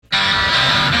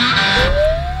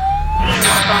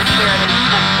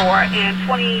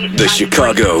The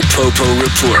Chicago PoPo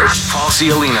Report. Paul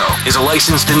Cialino is a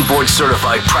licensed and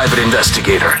board-certified private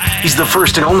investigator. He's the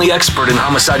first and only expert in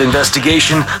homicide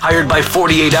investigation, hired by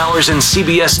 48 Hours and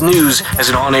CBS News as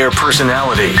an on-air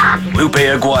personality. Lupe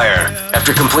Aguirre.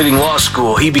 After completing law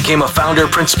school, he became a founder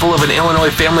principal of an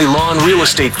Illinois family law and real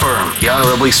estate firm. He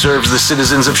honorably serves the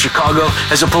citizens of Chicago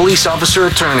as a police officer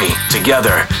attorney.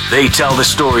 Together, they tell the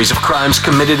stories of crimes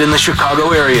committed in the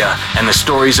Chicago area and the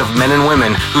stories of men and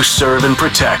women who serve and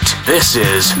protect. This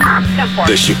is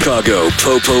the Chicago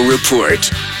PoPo Report.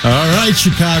 All right,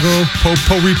 Chicago.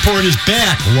 PoPo Report is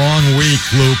back. Long week,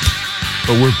 Loop.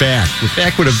 But we're back. We're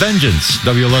back with a vengeance.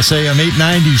 WLSAM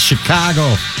 890,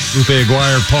 Chicago. Lupe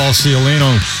Aguirre, Paul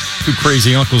Cialino. Two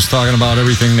crazy uncles talking about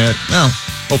everything that, well,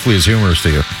 hopefully is humorous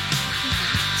to you.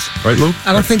 Right, Lupe?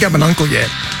 I don't think I'm an uncle yet.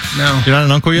 No. You're not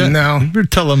an uncle yet? No. You better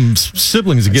tell them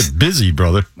siblings to get busy,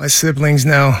 brother. My siblings,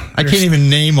 no. I can't even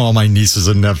name all my nieces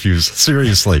and nephews.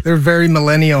 Seriously. They're very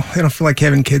millennial. They don't feel like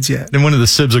having kids yet. Then one of the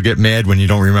sibs will get mad when you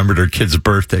don't remember their kid's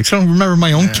birthday. I don't remember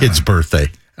my own kid's birthday.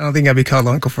 I don't think I'll be called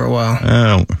uncle for a while.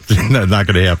 Oh, not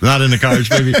going to happen. Not in the cards,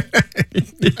 maybe.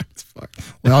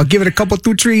 Well, I'll give it a couple,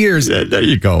 2-3 years. Yeah, there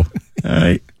you go. All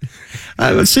right.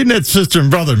 I've seen that sister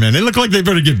and brother, man. They look like they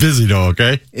better get busy, though,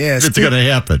 okay? Yeah. It's going to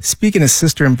happen. Speaking of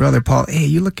sister and brother, Paul, hey,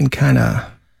 you looking kind of,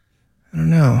 I don't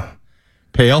know.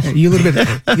 Pale? You a little bit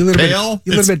Pale?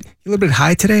 You a little bit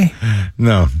high today?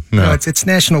 No. It's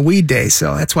National Weed Day,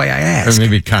 so that's why I asked. Or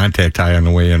maybe contact high on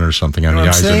the way in or something on the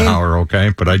Eisenhower,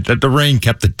 okay? But the rain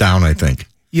kept it down, I think.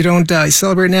 You don't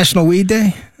celebrate National Weed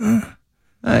Day?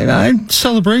 I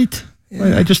celebrate.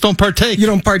 Yeah. I just don't partake. You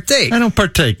don't partake? I don't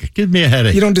partake. Give me a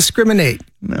headache. You don't discriminate?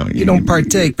 No. You don't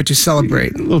partake, but you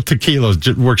celebrate. A little tequila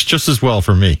works just as well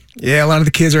for me. Yeah, a lot of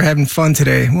the kids are having fun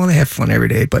today. Well, they have fun every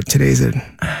day, but today's a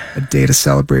day to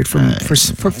celebrate for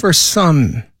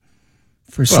some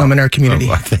in our community.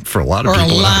 I think for a lot of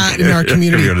people. Or a lot in our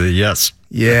community. Yes.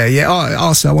 Yeah. Oh,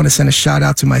 also, I want to send a shout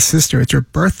out to my sister. It's her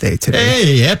birthday today.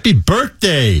 Hey, happy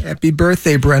birthday. Happy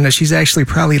birthday, Brenda. She's actually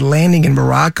probably landing in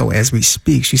Morocco as we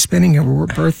speak. She's spending her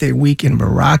birthday week in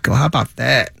Morocco. How about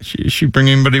that? Is she bring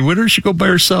anybody with her or she go by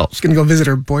herself? She's going to go visit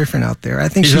her boyfriend out there. I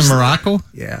think she's in Morocco?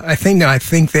 Yeah. I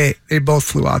think they both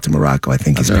flew out to Morocco. I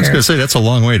think his parents. I was going to say, that's a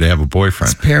long way to have a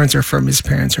boyfriend. His parents are from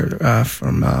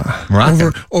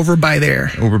Morocco. Over by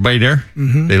there. Over by there?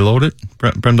 Mm-hmm. They load it?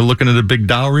 Brenda looking at a big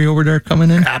dowry over there coming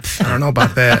in? I don't know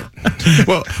about that.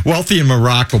 Well, wealthy in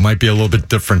Morocco might be a little bit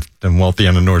different than wealthy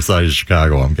on the north side of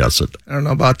Chicago, I'm guessing. I don't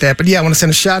know about that. But yeah, I want to send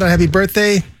a shout out. Happy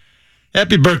birthday.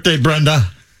 Happy birthday, Brenda.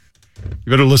 You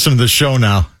better listen to the show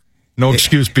now. No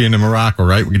excuse being in Morocco,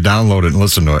 right? We can download it and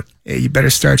listen to it. Yeah, you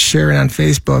better start sharing on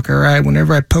Facebook, all right?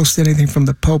 Whenever I post anything from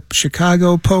the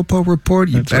Chicago PoPo Report,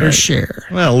 you better share.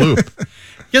 Well, Luke,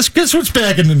 guess what's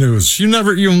back in the news?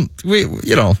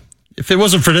 If it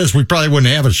wasn't for this, we probably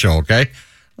wouldn't have a show, okay?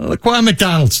 The Laquan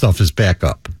McDonald stuff is back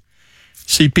up.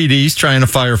 CPD's trying to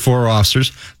fire 4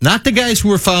 officers. Not the guys who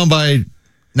were found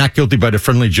not guilty by the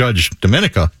friendly judge,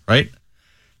 Dominica, right?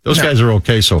 Those guys are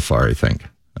okay so far, I think. I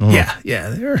don't know. Yeah,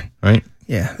 they're... Right?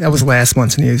 Yeah, that was last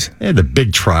month's news. They had the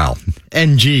big trial.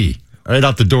 NG. Right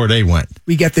out the door they went.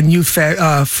 We got the new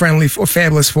friendly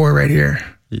Fabulous 4 right here.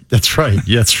 That's right.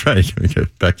 That's right. We got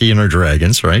Becky and her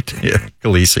dragons, right? Yeah,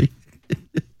 Khaleesi.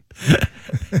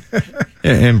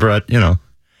 And Brett,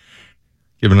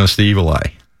 giving us the evil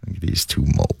eye. Look at these two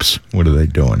mopes. What are they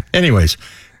doing? Anyways,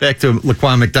 back to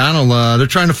Laquan McDonald. They're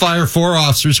trying to fire 4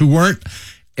 officers who weren't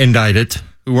indicted,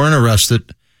 who weren't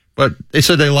arrested, but they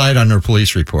said they lied on their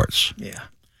police reports. Yeah.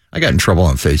 I got in trouble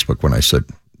on Facebook when I said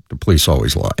the police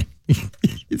always lie.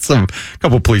 A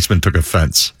couple policemen took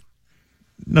offense.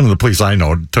 None of the police I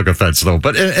know took offense, though.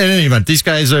 But in any event, these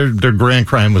guys, their grand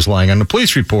crime was lying on the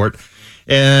police report,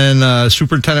 and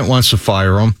superintendent wants to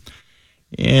fire them.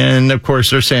 And, of course,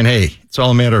 they're saying, hey, it's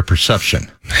all a matter of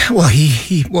perception. Well,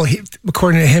 he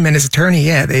according to him and his attorney,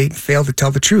 they failed to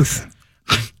tell the truth.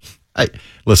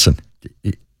 Listen,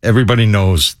 everybody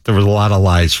knows there was a lot of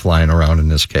lies flying around in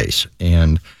this case.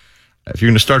 And if you're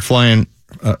going to start firing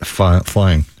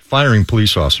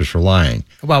police officers for lying.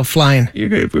 About flying?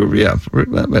 Yeah.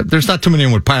 There's not too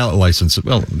many with pilot licenses.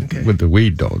 Well, with the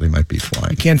weed, though, they might be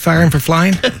flying. You can't fire them for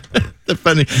flying?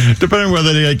 Depending on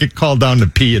whether they get called down to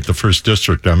pee at the 1st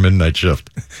District on midnight shift.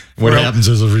 What happens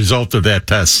as a result of that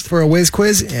test? For a whiz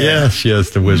quiz? Yeah.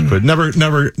 Yes, the whiz quiz.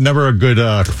 Never a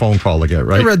good phone call to get,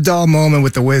 right? Never a dull moment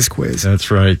with the whiz quiz.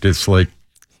 That's right. It's like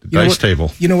the dice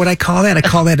table. You know what I call that? I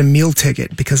call that a meal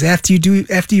ticket, because after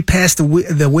you pass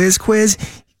the whiz quiz,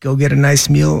 go get a nice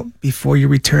meal before you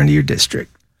return to your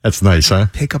district. That's nice, huh?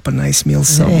 Pick up a nice meal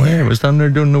somewhere. Yeah, I was down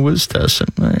there doing the whiz test,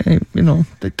 and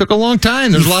they took a long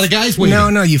time. There's a lot of guys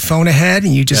waiting. No, you phone ahead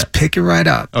and you just pick it right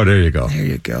up. Oh, there you go. There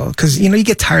you go. Because, you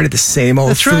get tired of the same old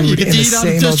That's food right. You get in to the eat out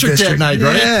of same old district that night,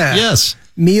 right? Yeah. Yes.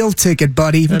 Meal ticket,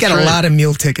 buddy. We got a lot of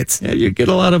meal tickets. Yeah, you get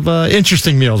a lot of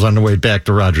interesting meals on the way back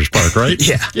to Rogers Park, right?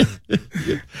 Yeah.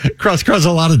 Cross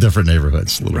a lot of different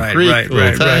neighborhoods. Little Creek, little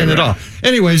Italian, it all.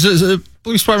 Anyways, the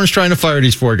police department's trying to fire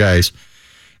these 4 guys.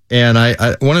 And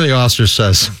one of the officers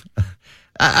says,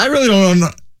 I really don't know.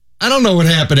 I don't know what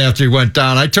happened after he went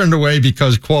down. I turned away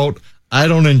because, quote, I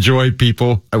don't enjoy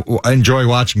people. I enjoy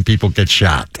watching people get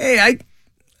shot. Hey,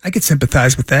 I could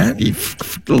sympathize with that.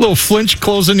 A little flinch,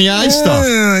 closing the eyes stuff.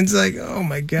 It's like, oh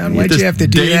my God, why'd you have to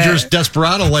do that? Dangerous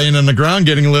desperado laying on the ground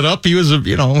getting lit up. He was,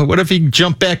 what if he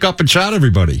jumped back up and shot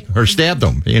everybody or stabbed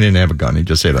them? He didn't have a gun. He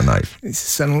just had a knife. He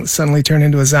suddenly turned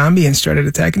into a zombie and started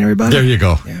attacking everybody? There you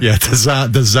go. Yeah,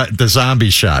 the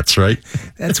zombie shots, right?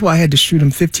 That's why I had to shoot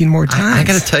him 15 more times. I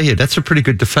got to tell you, that's a pretty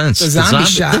good defense.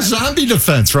 The zombie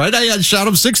defense, right? I had shot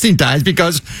him 16 times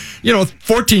because,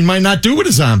 14 might not do with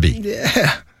a zombie.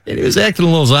 Yeah. And he was acting a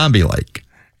little zombie-like,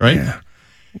 right?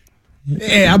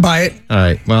 Yeah, I'll buy it. All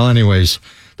right. Well, anyways,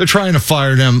 they're trying to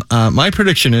fire them. My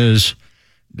prediction is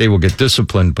they will get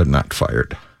disciplined but not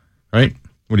fired, right?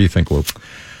 What do you think, Luke?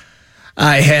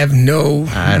 I have no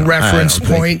reference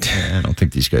point. I don't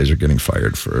think these guys are getting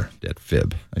fired for that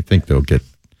fib. I think they'll get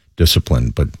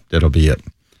disciplined, but that'll be it.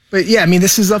 But yeah,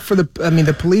 this is up for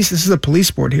the police. This is a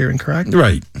police board hearing, correct?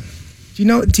 Right.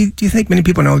 Do you think many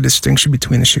people know the distinction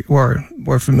between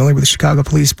or familiar with the Chicago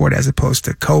Police Board as opposed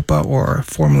to COPA or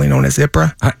formerly known as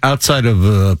IPRA? Outside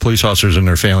of police officers and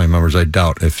their family members, I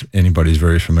doubt if anybody's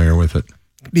very familiar with it.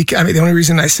 The only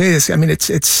reason I say this,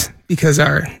 it's because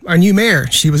our new mayor,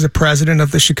 she was the president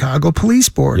of the Chicago Police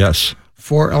Board. Yes.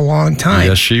 For a long time.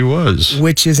 Yes, she was.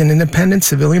 Which is an independent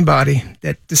civilian body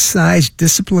that decides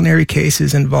disciplinary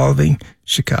cases involving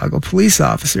Chicago police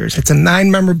officers. It's a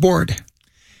 9-member board.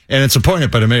 And it's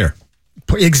appointed by the mayor.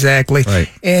 Exactly. Right.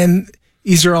 And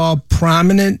these are all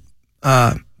prominent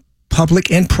public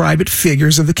and private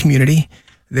figures of the community.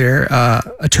 They're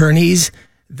attorneys,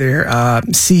 they're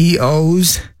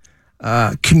CEOs,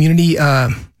 community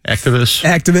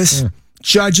activists,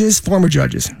 judges, former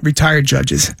judges, retired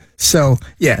judges. So,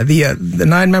 yeah, the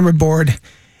 9-member board,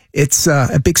 it's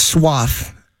a big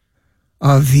swath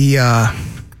of the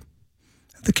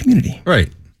community. Right.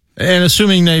 And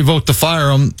assuming they vote to fire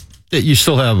them, you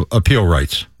still have appeal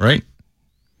rights, right?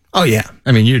 Oh, yeah.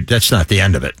 That's not the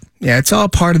end of it. Yeah, it's all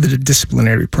part of the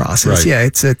disciplinary process. Right. Yeah,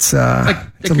 it's it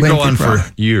could go on for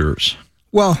years.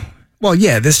 Well,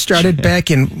 yeah, this started back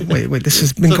in, wait, this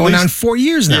has been going on 4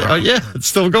 years now. Oh, yeah, it's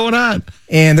still going on.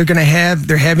 And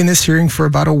they're having this hearing for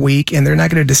about a week, and they're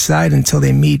not going to decide until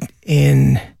they meet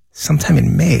sometime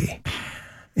in May.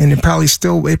 And it probably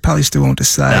still won't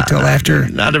decide until after.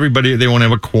 Not everybody, they won't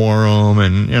have a quorum,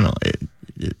 and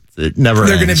it never.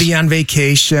 They're going to be on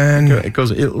vacation. It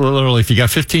goes literally. If you got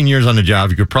 15 years on the job,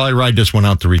 you could probably ride this one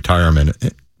out to retirement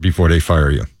before they fire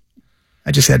you.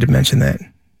 I just had to mention that.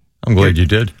 I'm glad you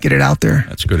did. Get it out there.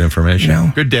 That's good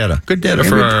information. Good data. Good data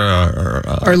for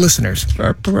our listeners,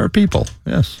 for our people.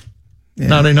 Yes. Yeah.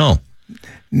 Now they know.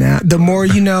 Now, the more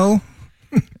you know.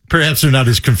 Perhaps they're not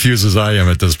as confused as I am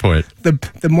at this point.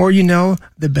 The more you know,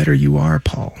 the better you are,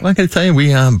 Paul. Well, I got to tell you,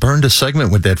 we burned a segment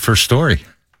with that first story.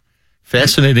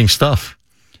 Fascinating stuff.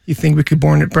 You think we could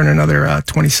burn another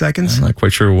 20 seconds? I'm not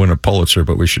quite sure we'll win a Pulitzer,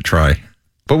 but we should try.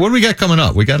 But what do we got coming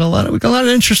up? We got a lot of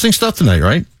interesting stuff tonight,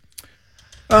 right?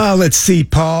 Let's see,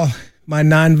 Paul. My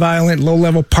nonviolent,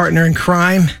 low-level partner in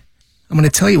crime. I'm going to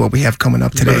tell you what we have coming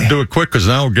up today. Better do it quick because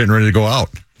now we're getting ready to go out.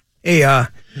 Hey,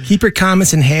 keep your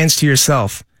comments and hands to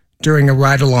yourself during a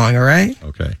ride-along, all right?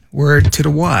 Okay. Word to the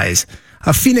wise.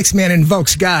 A Phoenix man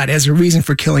invokes God as a reason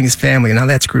for killing his family. Now,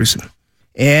 that's gruesome.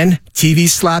 And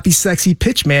TV's sloppy, sexy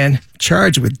pitch man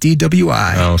charged with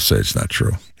DWI. I'll say it's not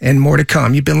true. And more to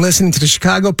come. You've been listening to the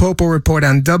Chicago PoPo Report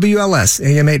on WLS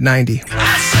AM 890.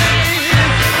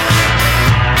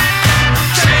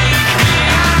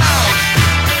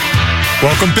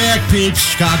 Welcome back, peeps.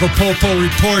 Chicago PoPo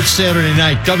Report, Saturday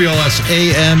night, WLS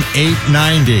AM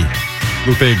 890.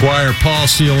 Lupe Aguirre, Paul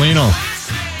Ciolino,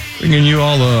 bringing you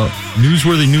all the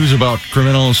newsworthy news about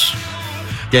criminals,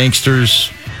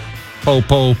 gangsters,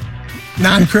 PoPo.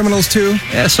 Non-criminals, too?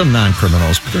 Yeah, some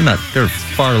non-criminals, but they're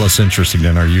far less interesting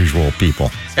than our usual people.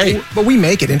 Hey. But we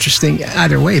make it interesting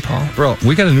either way, Paul. Bro,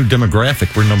 we got a new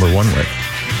demographic we're number one with.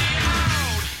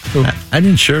 I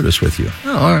didn't share this with you.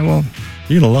 Oh, all right, well.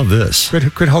 You're going to love this.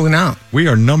 Quit holding out. We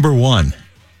are number one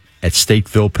at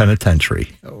Stateville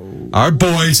Penitentiary. Oh. Our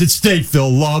boys at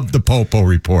Stateville love the PoPo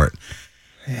Report.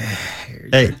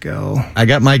 Hey, you go. I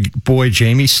got my boy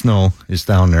Jamie Snow is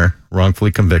down there,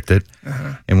 wrongfully convicted.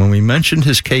 And when we mentioned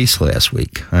his case last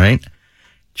week, all right,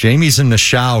 Jamie's in the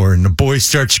shower and the boys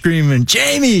start screaming,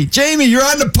 Jamie, you're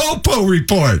on the PoPo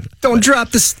Report. Don't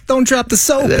drop the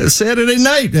soap. Saturday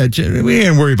night. We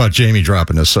ain't worry about Jamie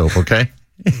dropping the soap, okay?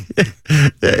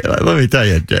 Let me tell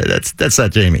you, that's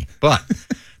not Jamie.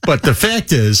 But the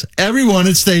fact is, everyone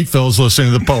in Stateville's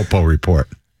listening to the PoPo Report.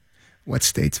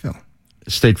 What's Statesville?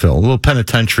 Stateville, a little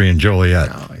penitentiary in Joliet.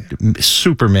 Oh, yeah.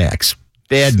 Super Max.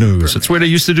 Bad news. That's where they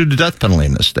used to do the death penalty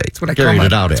in the state. That's what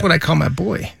I call my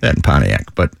boy. That in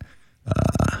Pontiac. But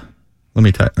let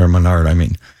me tell you, or Menard, I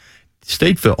mean,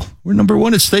 Stateville. We're number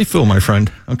one at Stateville, my friend.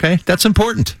 Okay? That's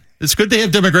important. It's good to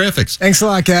have demographics. Thanks a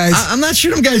lot, guys. I'm not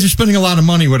sure them guys are spending a lot of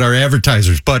money with our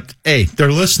advertisers, but hey,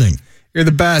 they're listening. You're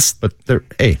the best. But their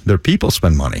people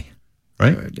spend money.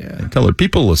 Right? Good, yeah. And tell their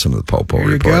people listen to the PoPo There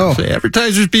you Report. go. Say,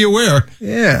 advertisers, be aware.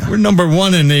 Yeah. We're number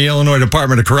one in the Illinois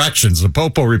Department of Corrections. The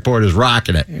PoPo Report is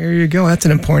rocking it. There you go. That's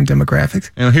an important demographic.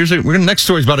 Next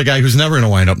story is about a guy who's never going to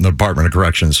wind up in the Department of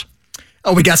Corrections.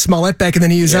 Oh, we got Smollett back in the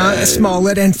news.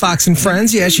 Smollett and Fox and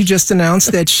Friends. Yeah, she just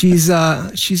announced that she's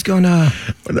going to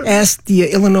ask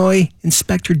the Illinois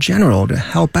Inspector General to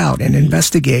help out and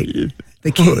investigate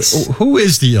the case. Who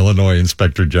is the Illinois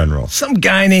Inspector General? Some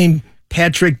guy named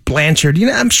Patrick Blanchard.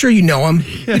 I'm sure you know him.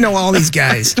 You know all these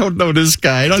guys. I don't know this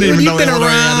guy. I don't even know Illinois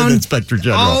had an Inspector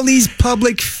General. All these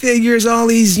public figures, all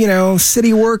these,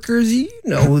 city workers. You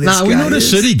know who this guy is. We know the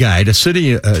city guy. The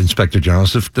city Inspector General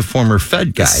is the former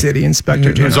Fed guy. The city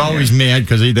Inspector General. He's always mad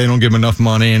because they don't give him enough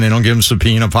money and they don't give him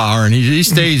subpoena power. And he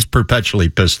stays perpetually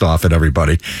pissed off at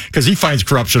everybody because he finds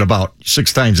corruption about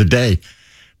 6 times a day.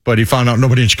 But he found out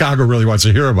nobody in Chicago really wants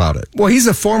to hear about it. Well, he's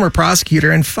a former prosecutor,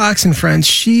 and Fox and Friends,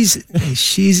 she's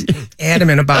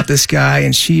adamant about this guy,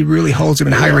 and she really holds him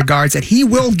in high regards that he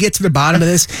will get to the bottom of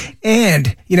this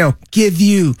and, give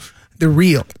you the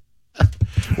real.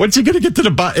 What's he going to get to the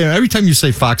bottom? Every time you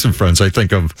say Fox and Friends, I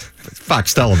think of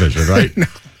Fox Television, right? No,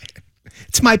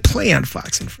 it's my play on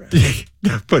Fox and Friends.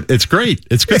 But it's great.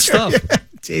 It's good stuff.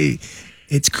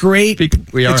 It's great.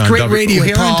 We are it's on great radio.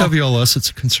 We are on WLS.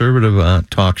 It's a conservative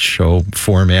talk show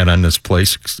format on this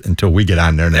place until we get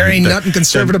on there. There ain't nothing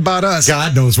conservative about us.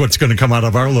 God knows what's going to come out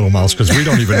of our little mouths because we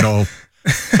don't even know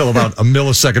till about a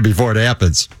millisecond before it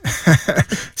happens.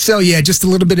 So, yeah, just a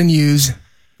little bit of news.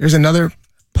 There's another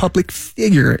public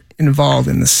figure involved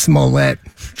in the Smollett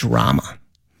drama.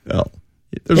 Well,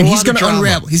 and he's going to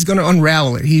unravel. He's going to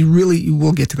unravel it. He really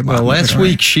will get to the bottom. Well, last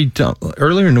week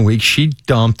earlier in the week, she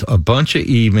dumped a bunch of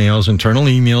emails, internal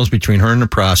emails between her and the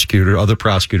prosecutor, other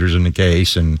prosecutors in the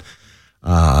case, and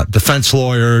defense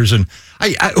lawyers. And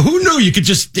who knew you could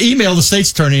just email the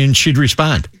state's attorney and she'd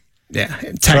respond? Yeah,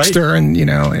 text her and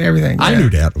and everything. Yeah. I knew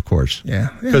that, of course. Yeah,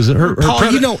 because her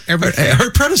everything.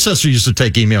 Her predecessor used to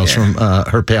take emails from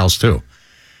her pals too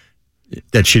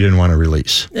that she didn't want to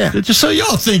release. Yeah, just so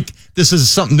y'all think this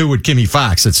is something new with Kimmy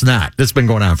Fox. It's not. It's been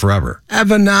going on forever.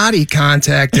 Avenatti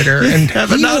contacted her, and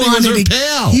Avenatti was her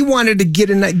pal. He wanted to get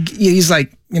in. He's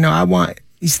like,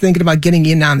 he's thinking about getting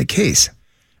in on the case.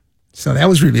 So that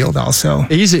was revealed also.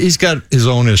 He's got his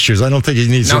own issues. I don't think he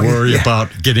needs to worry about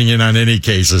getting in on any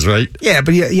cases, right? Yeah,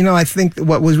 but I think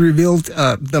what was revealed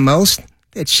the most,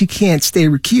 that she can't stay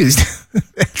recused.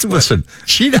 Listen,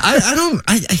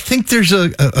 I think there's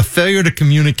a failure to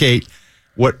communicate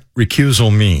what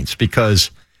recusal means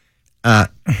because I'm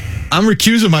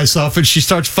recusing myself and she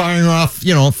starts firing off,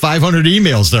 500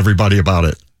 emails to everybody about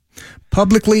it.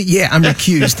 Publicly, yeah, I'm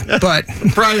recused, but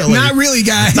privately, not really,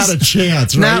 guys. Not a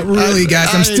chance, right? Not really,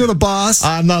 guys. I'm still the boss.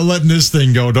 I'm not letting this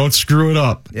thing go. Don't screw it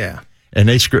up. Yeah. And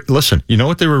listen, you know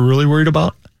what they were really worried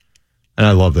about? And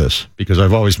I love this because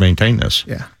I've always maintained this.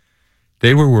 Yeah.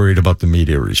 They were worried about the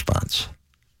media response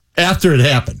after it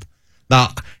happened. Now,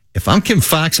 if I'm Kim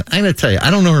Fox, I'm going to tell you,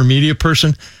 I don't know her media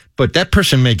person, but that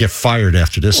person may get fired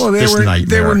after this nightmare.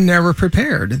 They were never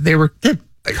prepared. They were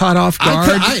caught off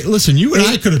guard. Listen, you and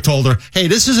I could have told her, hey,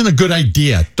 this isn't a good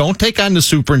idea. Don't take on the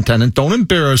superintendent. Don't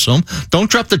embarrass him. Don't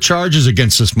drop the charges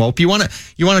against this mope. You want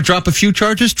to drop a few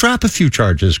charges? Drop a few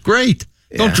charges. Great.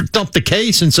 Yeah. Don't dump the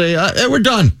case and say, hey, we're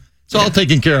done. It's all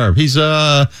taken care of. He's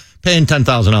paying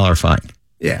 $10,000 fine.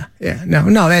 Yeah.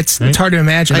 No, it's hard to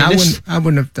imagine. I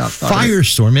wouldn't have thought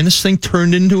Firestorm, and this thing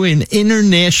turned into an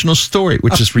international story,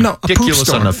 which is ridiculous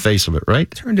on the face of it,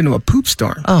 right? Turned into a poop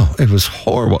storm. Oh, it was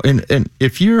horrible. And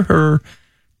if you're her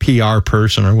PR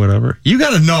person or whatever, you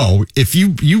got to know if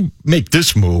you make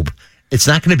this move, it's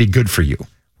not going to be good for you.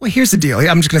 Well, here's the deal.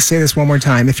 I'm just going to say this one more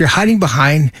time. If you're hiding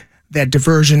behind that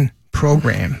diversion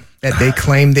program that they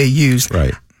claim they used,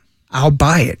 right, I'll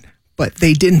buy it. But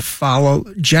they didn't follow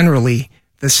generally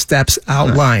the steps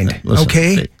outlined. Listen,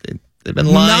 okay, they've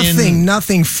been lying.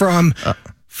 Nothing from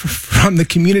the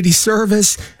community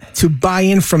service to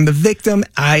buy-in from the victim,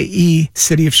 i.e.,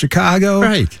 City of Chicago.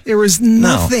 Right. There was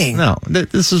nothing. No,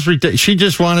 this is ridiculous. She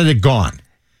just wanted it gone.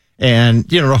 And,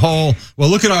 the whole, well,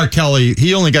 look at R. Kelly.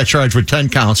 He only got charged with 10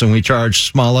 counts, and we charged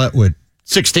Smollett with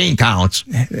 16 counts.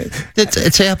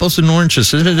 It's apples and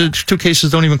oranges. The two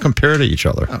cases don't even compare to each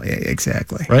other. Oh, yeah,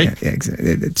 exactly. Right? Yeah,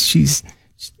 exactly.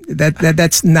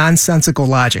 That's nonsensical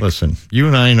logic. Listen, you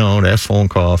and I know that phone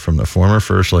call from the former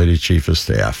First Lady Chief of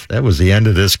Staff. That was the end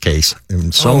of this case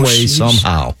in some way,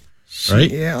 somehow.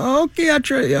 Right? Yeah, okay,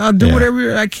 I'll do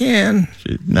whatever I can.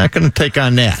 She's not going to take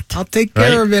on that. I'll take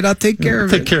care of it. Take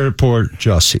care of poor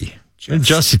Jussie.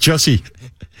 Jussie.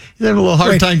 He's having a little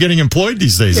hard time getting employed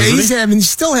these days, isn't he? He's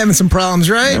still having some problems,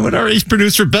 right? And our ace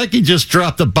producer Becky just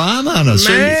dropped a bomb on us.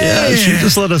 Man. She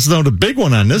just let us know the big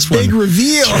one on this one. Big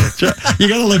reveal. You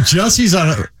got to let Jussie's on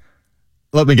it.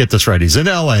 Let me get this right. He's in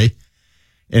L.A.,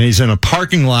 and he's in a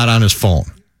parking lot on his phone,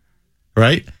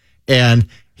 right? And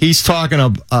he's talking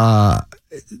to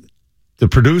the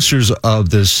producers of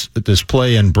this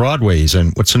play in Broadway's.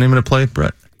 And what's the name of the play,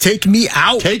 Brett? Take Me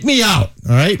Out. Take Me Out.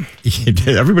 All right.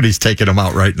 Everybody's taking him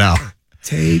out right now.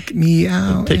 Take me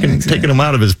out. Taking him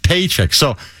out of his paycheck.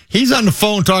 So he's on the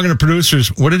phone talking to producers.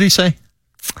 What did he say?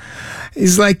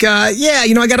 He's like, I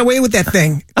got away with that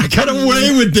thing. I got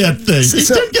away with that thing. He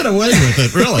did get away with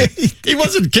it, really. He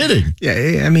wasn't kidding.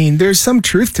 Yeah, I mean, there's some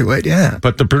truth to it, yeah.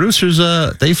 But the producers,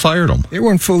 they fired him. They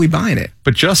weren't fully buying it.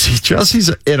 But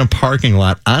Jussie's in a parking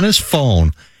lot on his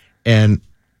phone, and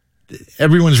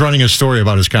everyone's running a story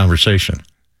about his conversation.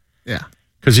 Yeah.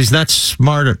 Because he's not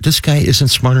smart. This guy isn't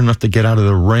smart enough to get out of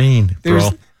the rain,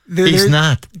 bro. He's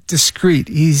not discreet.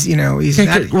 He's not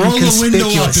roll the window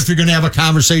up if you're going to have a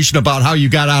conversation about how you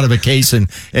got out of a case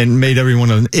and made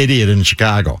everyone an idiot in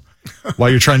Chicago while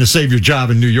you're trying to save your job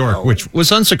in New York, which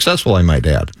was unsuccessful, I might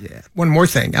add. Yeah. One more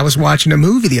thing. I was watching a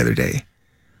movie the other day,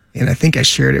 and I think I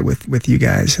shared it with you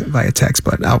guys via text,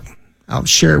 but I'll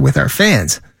share it with our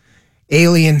fans.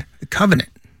 Alien: The Covenant.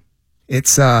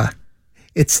 It's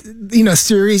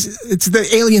series. It's the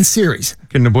Alien series.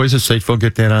 Can the boys at Stateville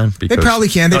get that on? They probably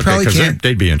can.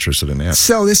 They'd be interested in that.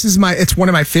 So this is it's one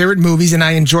of my favorite movies, and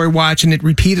I enjoy watching it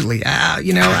repeatedly.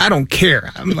 I don't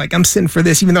care. I'm sitting for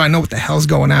this, even though I know what the hell's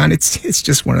going on. It's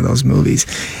just one of those movies,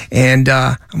 and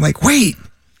I'm like, wait,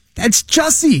 that's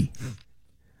Jussie.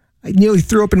 I nearly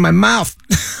threw up in my mouth.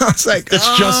 I was like, that's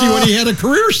Jussie when he had a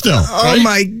career still. Right? Oh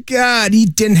my God, he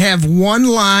didn't have one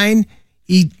line.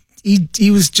 He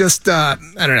was just I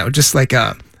don't know, just like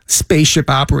a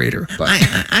spaceship operator. But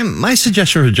my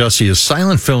suggestion for Jussie is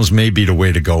silent films may be the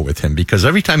way to go with him, because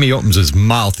every time he opens his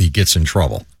mouth, he gets in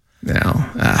trouble.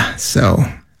 So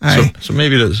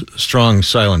maybe the strong,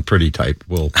 silent, pretty type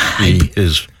will be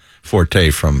his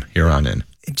forte from here on in.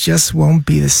 It just won't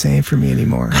be the same for me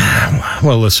anymore.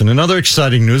 Well, listen, another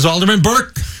exciting news. Alderman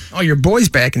Burke. Oh, your boy's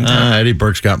back in town. Eddie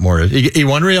Burke's got more. He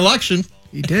won re-election.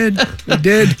 He did.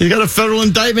 He's got a federal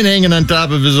indictment hanging on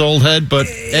top of his old head, but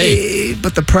hey.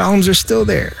 But the problems are still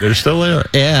there. They're still there.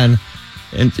 And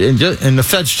the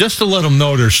feds, just to let them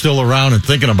know they're still around and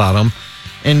thinking about them,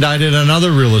 indicted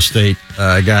another real estate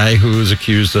guy who was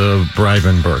accused of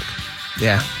bribing Burke.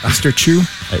 Yeah. Mr. Chu.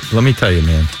 Let me tell you,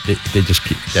 man, they just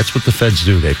keep, that's what the feds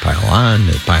do. They pile on,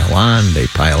 they pile on, they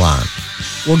pile on.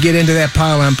 We'll get into that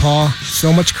pile on, Paul.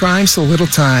 So much crime, so little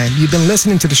time. You've been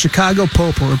listening to the Chicago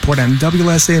PoPo Report on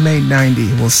WSAM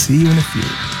 890. We'll see you in a few.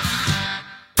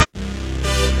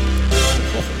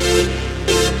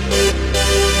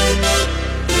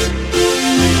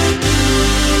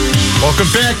 Welcome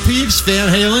back, peeps. Van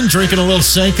Halen drinking a little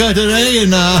Senka today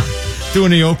and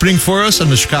doing the opening for us on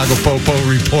the Chicago PoPo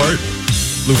Report.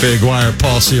 Lupe Aguirre,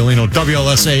 Paul Ciolino,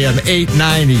 WLSAM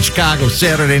 890, Chicago,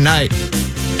 Saturday night.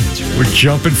 We're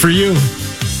jumping for you.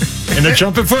 And they're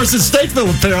jumping for us in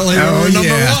Stateville, apparently. We're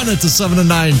number one at the 7 to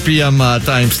 9 p.m.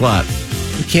 Time slot.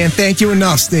 We can't thank you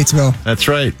enough, Statesville. That's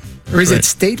right. Or is it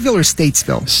Stateville or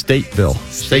Statesville?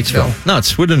 Statesville. No,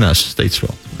 it's within us,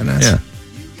 Statesville. Within us. Yeah.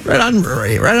 Right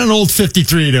on Old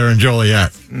 53 there in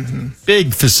Joliet. Mm-hmm.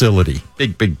 Big facility.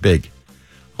 Big.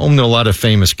 Home to a lot of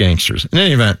famous gangsters. In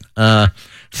any event,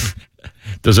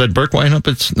 does Ed Burke wind up?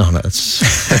 That's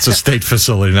a state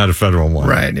facility, not a federal one.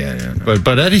 Right, yeah. No.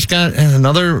 But Eddie's got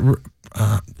another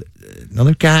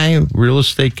guy, real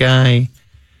estate guy,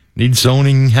 needs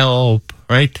zoning help,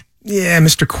 right? Yeah,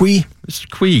 Mr. Quee. Mr.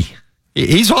 Quee.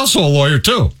 He's also a lawyer,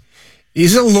 too.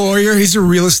 He's a lawyer. He's a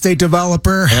real estate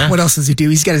developer. Yeah. What else does he do?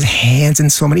 He's got his hands in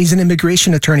so many. He's an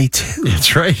immigration attorney, too.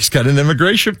 That's right. He's got an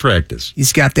immigration practice.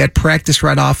 He's got that practice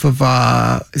right off of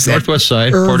Northwest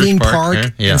Side, Irving Portage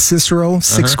Park yeah. and Cicero,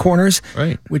 Six Corners.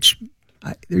 Right. Which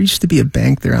there used to be a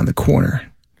bank there on the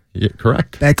corner. Yeah,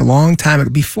 correct. Back a long time ago,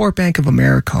 before Bank of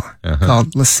America,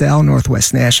 called LaSalle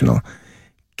Northwest National.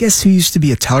 Guess who used to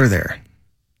be a teller there?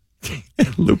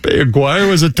 Lupe Aguirre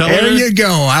was a teller. There you go.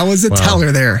 I was a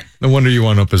teller there. No wonder you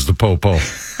wound up as the PoPo.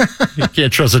 You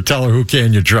can't trust a teller. Who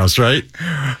can you trust, right?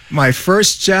 My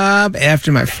first job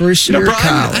after my first year of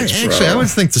college. I would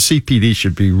think the CPD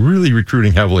should be really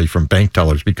recruiting heavily from bank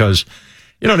tellers because,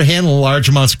 to handle large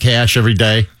amounts of cash every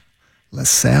day.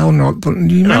 LaSalle, do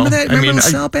you remember that? Remember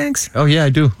LaSalle banks? Oh, yeah, I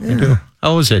do. Yeah. I do.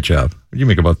 How was that job? Did you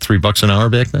make about $3 an hour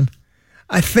back then?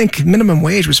 I think minimum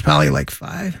wage was probably like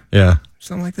 $5. Yeah.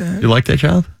 Something like that. You like that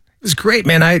job? It was great,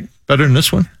 man. Better than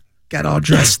this one? Got all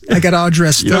dressed. I got all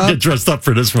dressed You don't get dressed up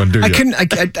for this one, do you? I couldn't.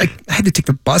 I had to take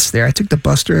the bus there. I took the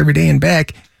bus there every day and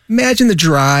back. Imagine the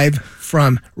drive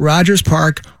from Rogers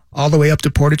Park all the way up to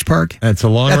Portage Park. That's a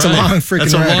long ride. That's a long freaking ride.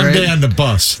 That's a long right? day on the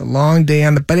bus. It's a long day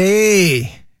on the. But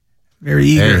hey, very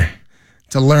eager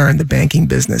to learn the banking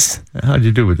business. How'd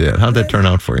you do with that? How'd that turn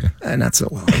out for you? Not so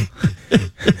well.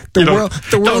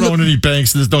 Don't own any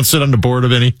banks. Don't sit on the board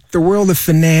of any. The world of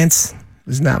finance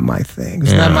was not my thing. It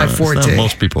was not my forte. It's not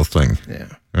most people's thing. Yeah.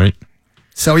 Right.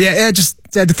 So I just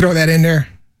had to throw that in there.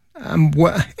 And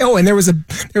there was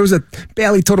a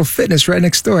Bally Total Fitness right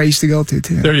next door I used to go to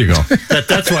too. There you go.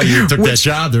 That's why you took that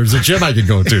job. There's a gym I could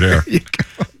go to there. There you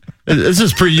go. This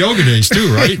is pre-yoga days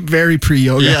too, right? Very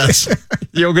pre-yoga. Yes.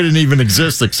 Yoga didn't even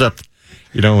exist except,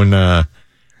 in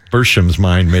Bersham's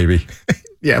mind, maybe.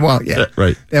 Yeah, well, yeah.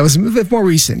 Right. That was a bit more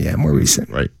recent. Yeah, more recent.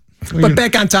 Right. But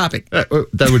back on topic.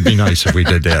 That would be nice if we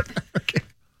did that. Okay.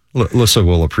 Lissa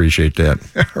will appreciate that.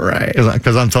 Right.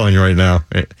 Because I'm telling you right now,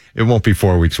 it won't be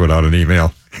 4 weeks without an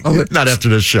email. Not after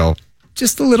this show.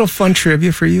 Just a little fun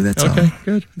trivia for you, that's all. Okay,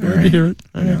 good. Glad to hear it.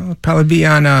 We'll probably be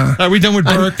on... Are we done with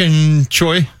Burke and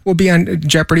Choi? We'll be on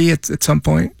Jeopardy at some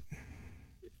point.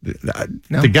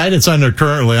 The guy that's on there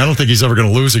currently, I don't think he's ever going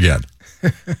to lose again.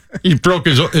 He broke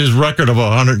his record of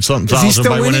 100-something thousand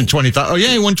by winning 20,000. Oh, yeah,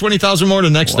 he won 20,000 more the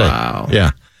next day. Wow.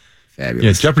 Yeah. Fabulous.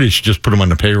 Yeah, Jeopardy should just put him on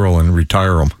the payroll and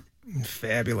retire him.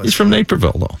 Fabulous. He's from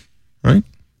Naperville, though, right?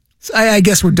 So I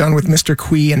guess we're done with Mr.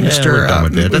 Quee and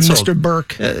Mr.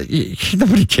 Burke.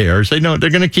 Nobody cares. They know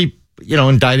they're going to keep,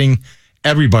 indicting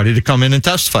everybody to come in and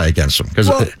testify against him.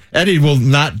 Because Eddie will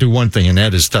not do one thing, and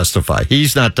that is testify.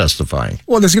 He's not testifying.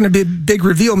 Well, there's going to be a big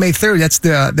reveal May 3rd. That's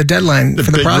the deadline for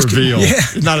the prosecutor. Reveal. Yeah.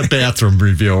 Not a bathroom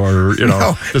reveal or,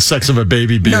 the sex of a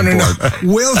baby being born. No.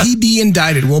 Will he be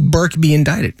indicted? Will Burke be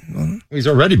indicted? He's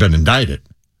already been indicted.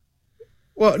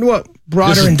 Well,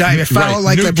 broader indictment. Follow right,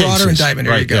 like new a broader cases. indictment.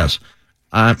 There right, you go. Yes.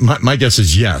 My guess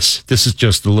is yes. This is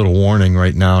just a little warning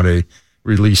right now to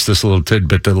release this little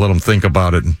tidbit to let him think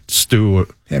about it and stew.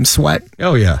 Him sweat?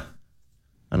 Oh, yeah.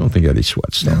 I don't think Eddie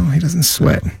sweats. No, he doesn't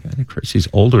sweat. No. Chris, he's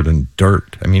older than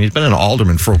dirt. I mean, he's been an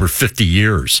alderman for over 50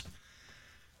 years.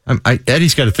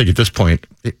 Eddie's got to think at this point,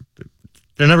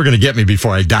 they're never going to get me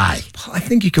before I die. I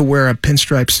think you could wear a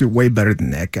pinstripe suit way better than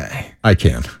that guy. I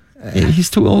can. He's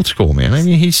too old school, man. I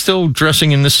mean, he's still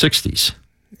dressing in the 60s.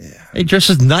 Yeah. He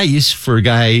dresses nice for a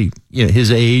guy,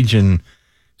 his age and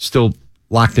still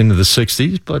locked into the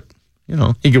 60s, but,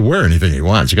 he can wear anything he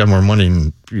wants. He got more money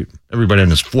than everybody on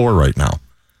this floor right now.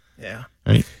 Yeah.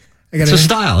 Right? It's a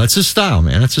style. It's his style,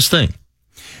 man. It's his thing.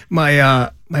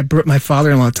 My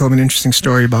father-in-law told me an interesting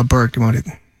story about Burke. Do you want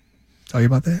to tell you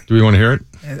about that? Do we want to hear it?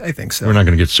 I think so. We're not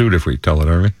going to get sued if we tell it,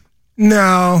 are we?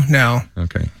 No.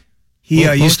 Okay. He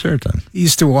used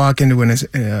to walk into an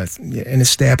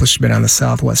establishment on the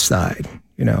southwest side.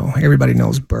 Everybody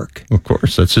knows Burke. Of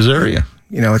course, that's his area.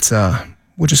 It's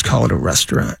we'll just call it a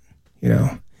restaurant.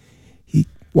 He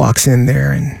walks in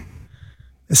there and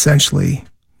essentially,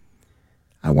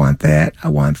 I want that, I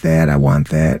want that, I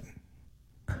want that.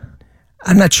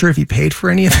 I'm not sure if he paid for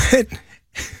any of it.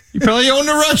 He probably owned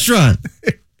a restaurant.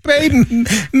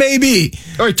 Maybe.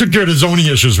 Oh, he took care of the zoning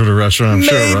issues with the restaurant, I'm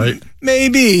sure, right?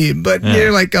 Maybe, but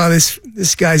you're like,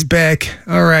 this guy's back.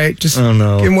 All right, just give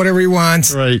him whatever he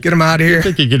wants. Right. Get him out of here. I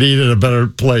think he could eat at a better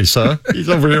place, huh? He's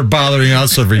over here bothering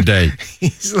us every day.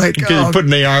 He's like, He's putting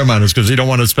the arm on us because he don't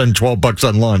want to spend $12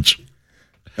 on lunch.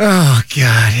 Oh,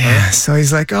 God, yeah. So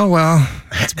he's like, oh, well.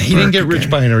 He didn't get rich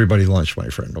buying everybody lunch, my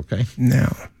friend, okay? No.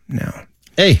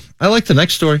 Hey, I like the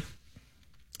next story.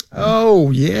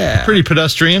 Oh, yeah. Pretty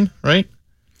pedestrian, right?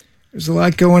 There's a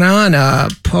lot going on.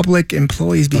 Public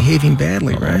employees behaving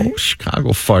badly, right?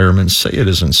 Chicago firemen say it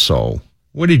isn't so.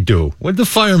 What'd he do? What'd the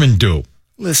fireman do?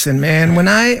 Listen, man, when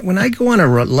I go on a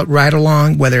ride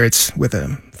along, whether it's with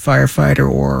a firefighter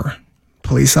or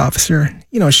police officer,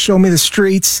 show me the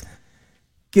streets,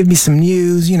 give me some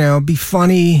news, be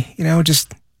funny,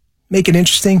 just make it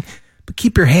interesting, but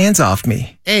keep your hands off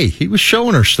me. Hey, he was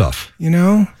showing her stuff. He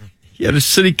had a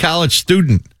City College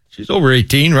student. She's over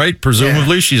 18, right?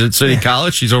 Presumably, she's at City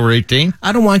College. She's over 18.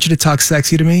 I don't want you to talk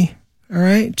sexy to me, all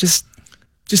right? Just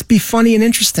be funny and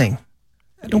interesting.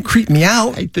 Don't creep me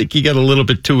out. I think he got a little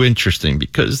bit too interesting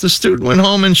because the student went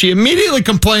home and she immediately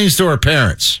complains to her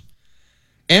parents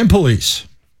and police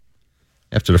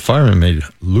after the fireman made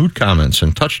lewd comments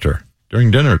and touched her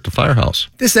during dinner at the firehouse.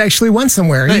 This actually went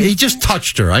somewhere. He just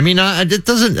touched her. I mean,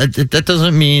 that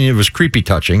doesn't mean it was creepy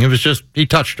touching. It was just he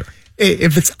touched her.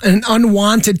 If it's an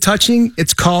unwanted touching,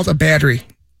 it's called a battery.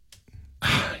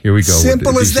 Here we go.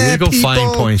 Simple as that, legal people.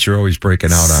 fine points you're always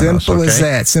breaking out on us,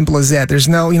 okay? Simple as that. There's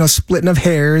no, splitting of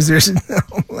hairs. There's no,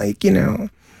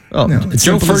 Well,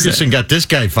 Joe Ferguson got this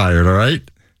guy fired, all right?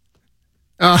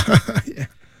 Yeah.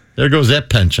 There goes that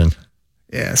pension.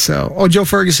 Yeah, so, Joe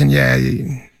Ferguson, yeah.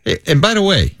 And by the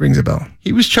way, rings a bell.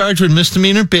 He was charged with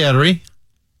misdemeanor battery,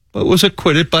 but was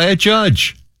acquitted by a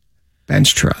judge.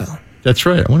 Bench trial. That's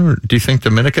right. I wonder, do you think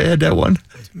Dominica had that one?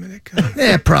 Dominica?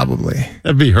 Yeah, probably.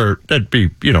 That'd be her. That'd be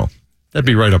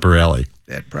right up her alley.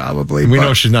 That probably. We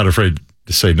know she's not afraid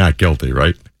to say not guilty,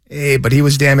 right? Hey, but he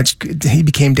was damaged. He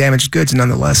became damaged goods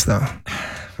nonetheless, though.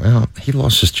 Well, he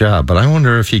lost his job, but I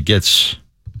wonder if he gets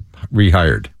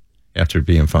rehired after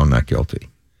being found not guilty.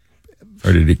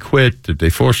 Or did he quit? Did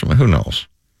they force him? Who knows?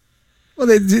 Well,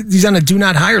 he's on a do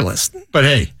not hire list. But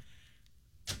hey,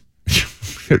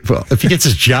 well, if he gets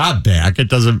his job back, it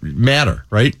doesn't matter,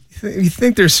 right? You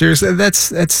think they're serious?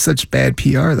 That's such bad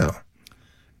PR, though.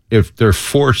 If they're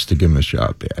forced to give him his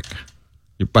job back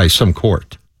by some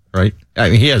court, right?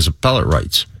 I mean, he has appellate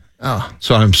rights. Oh.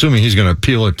 So I'm assuming he's going to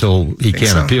appeal it till he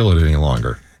can't appeal it any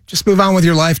longer. Just move on with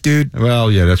your life, dude.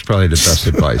 Well, yeah, that's probably the best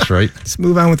advice, right? Just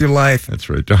move on with your life. That's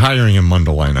right. They're hiring in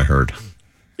Mundelein, I heard.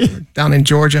 Down in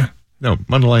Georgia? No,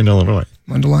 Mundelein, Illinois.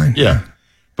 Mundelein? Yeah.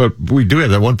 But we do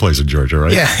have that one place in Georgia,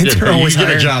 right? Yeah, they're always you get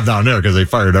hiring. a job down there because they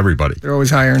fired everybody. They're always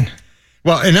hiring.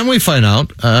 Well, and then we find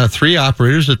out 3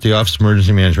 operators at the Office of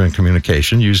Emergency Management and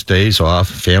Communication used days off,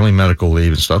 family medical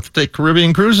leave and stuff to take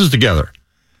Caribbean cruises together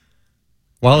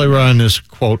while they were on this,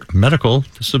 quote, medical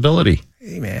disability.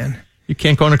 Hey, man. You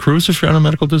can't go on a cruise if you're on a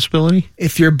medical disability?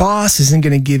 If your boss isn't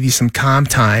going to give you some calm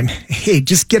time, hey,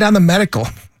 just get on the medical.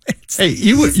 Hey,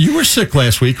 you were sick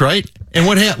last week, right? And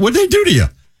what'd they do to you?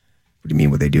 What do you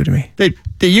mean? What they do to me?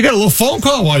 You got a little phone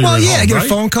call while you're at home, I get right? a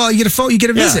phone call. You get a phone. You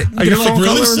get a visit. Are you like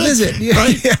really sick? Visit. Yeah,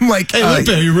 right? yeah, I'm like, hey, Lupe,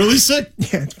 are you really sick?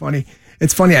 Yeah, it's funny.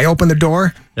 It's funny. I opened the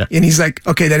door, and he's like,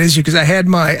 "Okay, that is you," because I had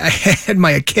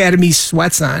my Academy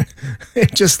sweats on,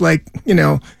 just like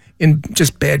in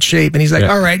just bad shape. And he's like,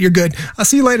 "All right, you're good. I'll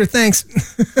see you later. Thanks."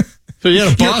 So you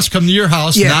had a boss come to your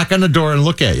house, knock on the door, and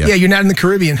look at you. Yeah, you're not in the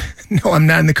Caribbean. No, I'm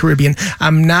not in the Caribbean.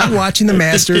 I'm not watching the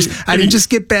Masters. I didn't just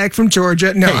get back from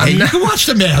Georgia. No, I'm not. You can watch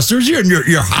the Masters. You're in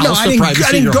your house. No, I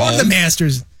didn't go to the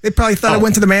Masters. They probably thought I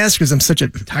went to the Masters. I'm such a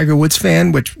Tiger Woods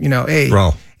fan, which, hey,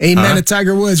 bro, amen to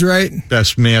Tiger Woods, right?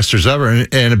 Best Masters ever.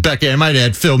 And Becky, I might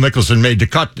add, Phil Mickelson made the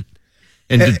cut.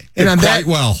 And did quite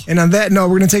well. And on that note,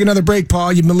 we're going to take another break,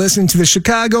 Paul. You've been listening to the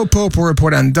Chicago PoPo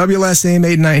Report on WLSAM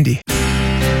 890.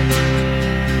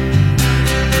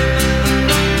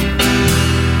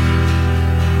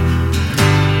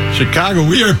 Chicago,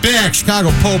 we are back. Chicago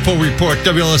PoPo Report,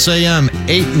 WLSAM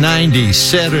 890,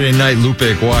 Saturday night. Lupe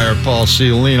Aguirre, Paul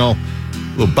Ciolino,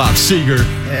 little Bob Seger.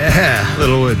 Yeah.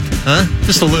 Little, huh?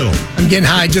 Just a little. I'm getting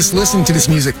high just listening to this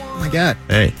music. Oh, my God.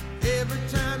 Hey.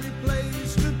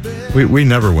 We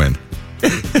never win.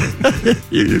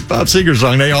 Bob Seger's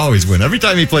song, they always win. Every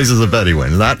time he plays as a bet, he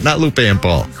wins. Not Lupe and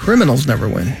Paul. Criminals never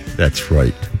win. That's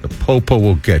right. The PoPo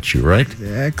will get you, right?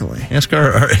 Exactly. Ask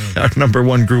our number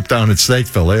one group down at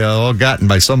Stateville. They are all gotten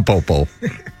by some PoPo.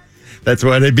 That's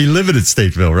why they'd be living at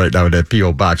Stateville right now with that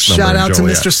P.O. box number. Shout out to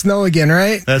Mr. Snow again,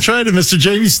 right? That's right, and Mr.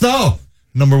 Jamie Snow,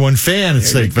 number one fan at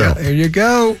Stateville. There you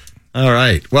go. All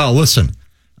right. Well, listen.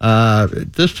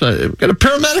 This got a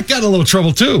paramedic got in a little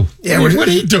trouble too. Yeah, what did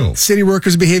he do? City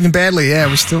workers behaving badly. Yeah,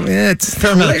 we're still. Yeah, it's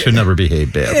paramedics should never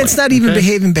behave badly. It's not even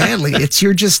behaving badly. It's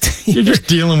you're just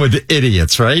dealing with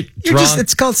idiots, right?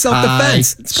 It's called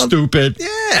self-defense. It's called stupid,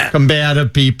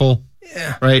 combative people,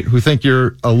 right? Who think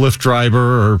you're a Lyft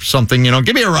driver or something.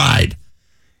 Give me a ride.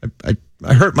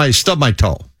 I stubbed my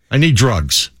toe. I need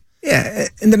drugs. Yeah,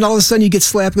 and then all of a sudden you get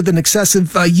slapped with an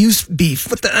excessive use beef.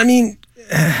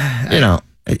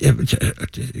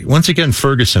 Once again,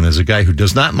 Ferguson is a guy who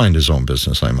does not mind his own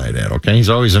business, I might add, okay? He's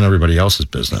always in everybody else's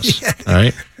business, all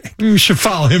right? We should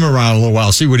follow him around a little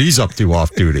while, see what he's up to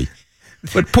off duty.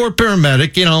 But poor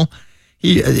paramedic,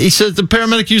 he says the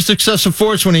paramedic used excessive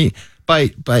force when he,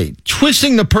 by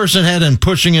twisting the person's head and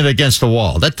pushing it against the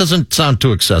wall. That doesn't sound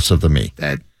too excessive to me.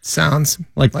 That sounds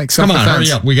like come on,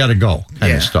 hurry up, we got to go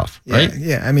kind of stuff, right?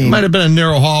 Yeah, I mean. It might have been a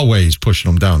narrow hallway he's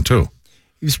pushing him down, too.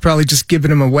 He was probably just giving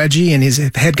him a wedgie and his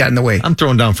head got in the way. I'm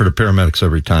throwing down for the paramedics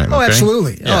every time. Oh, okay?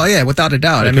 Absolutely. Yeah. Oh, yeah, without a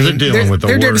doubt. Yeah, they're dealing with the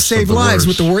they're there to worst save of the lives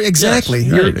worst. with the word. Exactly.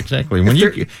 Yes, right, exactly. When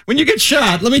you get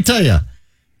shot, let me tell you,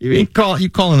 you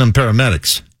calling them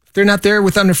paramedics. If they're not there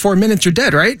with under 4 minutes, you're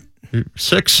dead, right?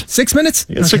 6? 6 minutes?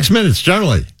 You got 6 minutes,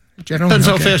 generally. Depends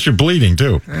how fast you're bleeding,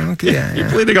 too. Okay, yeah.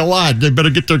 You're bleeding a lot. They better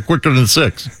get there quicker than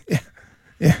 6.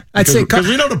 Yeah. I'd say because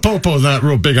we know the PoPo's not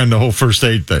real big on the whole first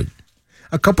aid thing.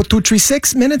 A couple, 2, 3,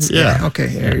 6 minutes? Yeah. Okay,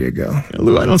 there you go.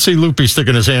 I don't see Loopy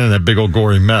sticking his hand in that big old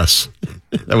gory mess.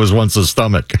 That was once the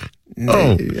stomach.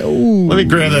 Let me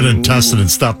grab that intestine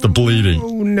and stop the bleeding.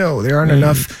 Oh, no. There aren't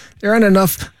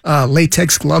enough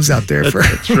latex gloves out there.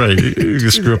 That's right. You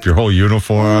can screw up your whole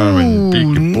uniform and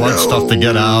your blood stuff to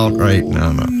get out. Right?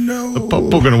 No. The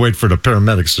PoPo going to wait for the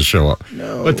paramedics to show up.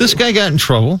 No. But this guy got in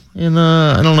trouble, and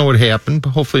I don't know what happened, but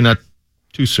hopefully not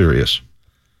too serious.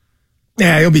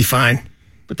 Yeah, he'll be fine.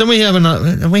 But then we got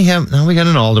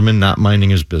an alderman not minding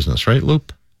his business, right,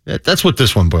 Loop? That's what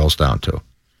this one boils down to.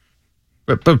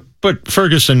 But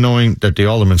Ferguson, knowing that the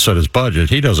alderman set his budget,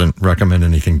 he doesn't recommend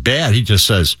anything bad. He just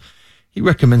says he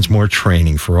recommends more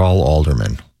training for all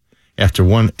aldermen after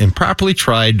one improperly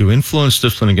tried to influence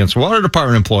discipline against a water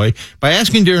department employee by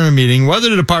asking during a meeting whether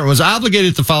the department was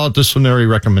obligated to follow disciplinary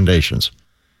recommendations.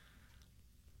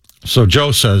 So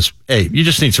Joe says, hey, you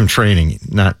just need some training,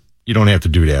 you don't have to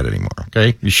do that anymore,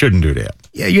 okay? You shouldn't do that.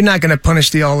 Yeah, you're not going to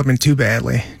punish the alderman too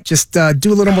badly. Just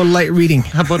do a little more light reading.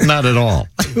 How about not at all?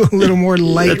 Do a little more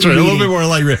light reading. That's right, a little bit more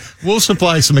light reading. We'll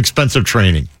supply some expensive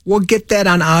training. We'll get that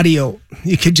on audio.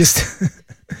 You could just,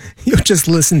 you'll just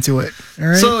listen to it, all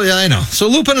right? So, yeah, I know. So,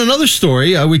 Lupin, another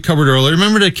story we covered earlier.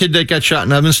 Remember that kid that got shot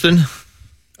in Evanston?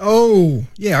 Oh,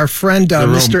 yeah, our friend,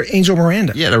 Mr. Angel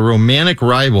Miranda. Yeah, the romantic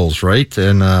rivals, right?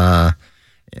 And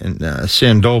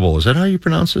Sandoval, is that how you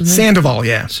pronounce his name? Sandoval,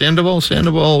 yeah. Sandoval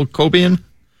Cobian.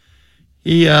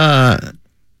 He, what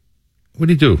did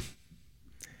he do?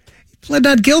 He pled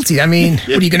not guilty. I mean, what,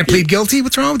 are you going to plead guilty?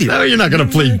 What's wrong with you? No, you're not going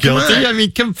to plead guilty. I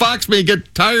mean, Kim Fox may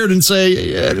get tired and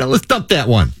say, let's dump that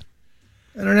one.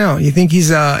 I don't know. You think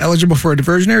he's eligible for a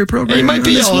diversionary program? He might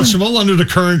be eligible under the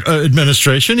current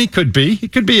administration. He could be. He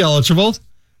could be eligible.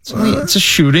 It's a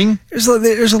shooting. There's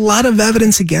a lot of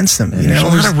evidence against him. There's a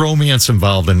lot of romance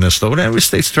involved in this, though. Every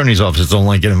state's attorney's offices don't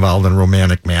like get involved in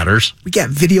romantic matters. We got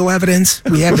video evidence.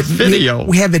 We have video.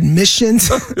 We have admissions.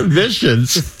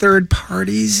 Admissions. To third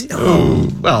parties.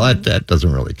 Well, that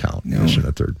doesn't really count. No. Admission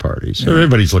to third parties. No.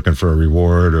 Everybody's looking for a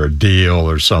reward or a deal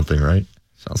or something, right?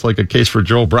 Sounds like a case for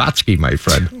Joe Brodsky, my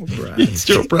friend.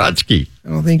 Joe Brodsky. I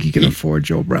don't think you can afford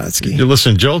Joe Brodsky.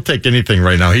 Listen, Joe will take anything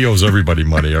right now. He owes everybody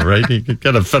money, all right? He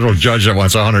got a federal judge that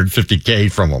wants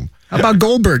 $150K from him. How about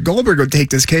Goldberg? Goldberg would take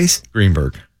this case.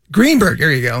 Greenberg,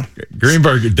 there you go.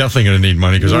 Greenberg is definitely going to need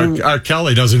money because our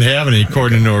Kelly doesn't have any.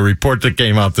 According to a report that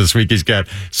came out this week, he's got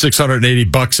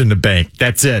 $680 in the bank.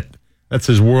 That's it. That's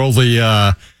his worldly...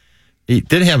 He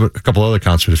did have a couple other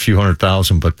accounts with a few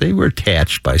 $100,000, but they were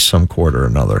attached by some court or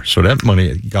another. So that money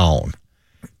is gone.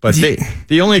 But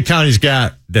the only account he's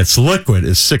got that's liquid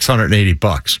is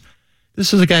 $680.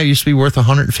 This is a guy who used to be worth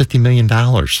 $150 million.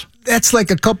 That's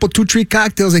like a couple 2-3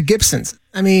 cocktails at Gibson's.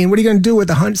 I mean, what are you going to do with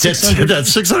the $600? That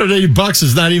 $680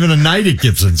 is not even a night at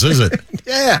Gibson's, is it?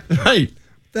 Yeah. Right.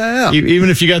 The hell? Even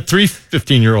if you got 3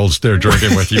 15-year-olds there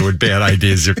drinking with you with bad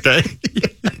ideas, okay?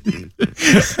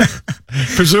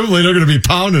 Presumably they're going to be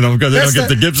pounding them because they don't get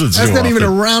the Gibsons. That's not even a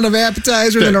round of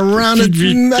appetizers and a round of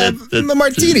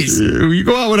martinis. You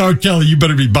go out with R. Kelly, you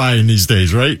better be buying these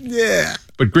days, right? Yeah.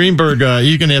 But Greenberg,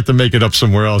 he's going to have to make it up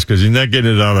somewhere else because he's not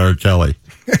getting it out of R. Kelly.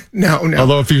 No.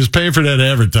 Although if he was paying for that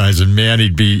advertising, man,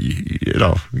 he'd be,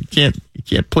 you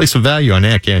can't place a value on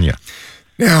that, can you?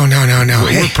 No.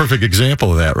 We're a perfect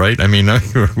example of that, right? I mean,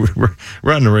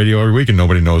 we're on the radio every week and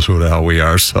nobody knows who the hell we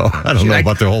are, so I don't know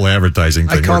about the whole advertising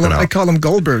thing. I call him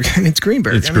Goldberg, and it's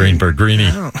Greenberg. Greenberg, Greenie.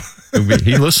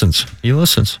 He listens.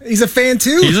 He's a fan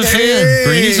too. He's a fan. Hey.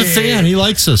 Greeny's a fan. He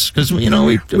likes us because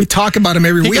we talk about him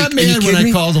every week. He got mad when I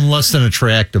called him less than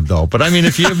attractive, though. But I mean,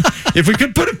 if we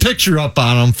could put a picture up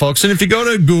on him, folks, and if you go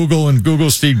to Google and Google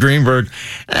Steve Greenberg,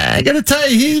 I got to tell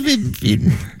you,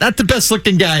 he's not the best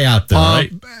looking guy out there.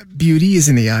 Right? Beauty is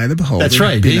in the eye of the beholder. That's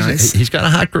right. He's got a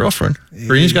hot girlfriend.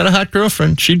 Greeny's got a hot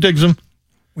girlfriend. She digs him.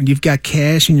 When you've got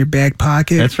cash in your back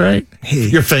pocket. That's right. Hey,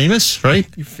 you're famous, right?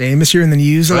 You're famous. You're in the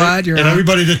news a lot. And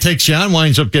everybody that takes you on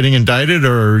winds up getting indicted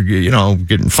or,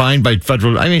 getting fined by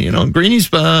federal. I mean, Greeny's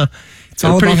it's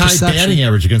all a pretty high batting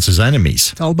average against his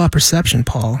enemies. It's all about perception,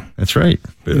 Paul. That's right.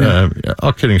 But,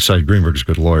 all kidding aside, Greenberg's a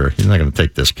good lawyer. He's not going to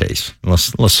take this case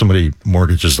unless somebody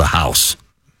mortgages the house.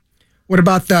 What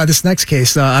about this next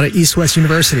case out of East West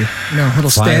University? Little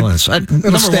violence. stab.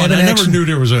 I never knew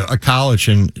there was a college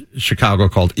in Chicago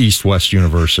called East West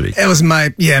University. It was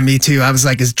me too. I was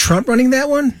like, is Trump running that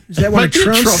one? Is that one of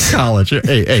Trump's? Trump college.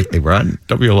 Hey, we're on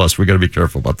WLS. We got to be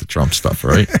careful about the Trump stuff,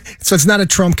 right? So it's not a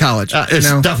Trump college. It's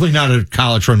definitely not a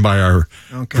college run by our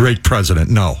great president.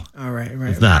 No. All right.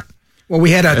 It's not. Well,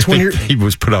 we had a 20-year... He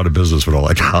was put out of business with all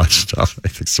that college stuff. I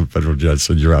think some federal judge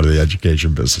said, you're out of the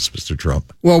education business, Mr.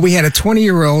 Trump. Well, we had a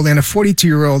 20-year-old and a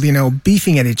 42-year-old,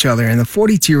 beefing at each other. And the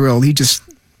 42-year-old, he just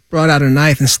brought out a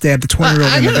knife and stabbed the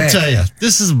 20-year-old in the back. I got to tell you,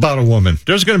 this is about a woman.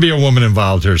 There's going to be a woman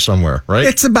involved here somewhere, right?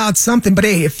 It's about something. But,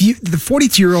 hey, the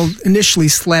 42-year-old initially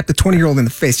slapped the 20-year-old in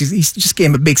the face. He just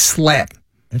gave him a big slap.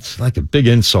 It's like a big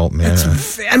insult, man.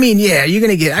 You're going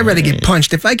to get... I'd rather get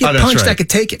punched. If I get punched, right. I could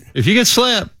take it. If you get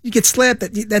slapped... You get slapped,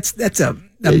 that's a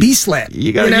B slap.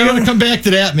 You got to come back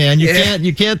to that, man.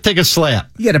 You can't take a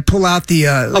slap. You got to pull out the...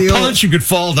 a punch, you could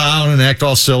fall down and act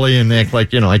all silly and act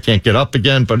like, I can't get up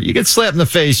again. But you get slapped in the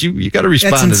face, you got to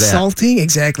respond to that. That's insulting,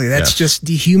 exactly. That's just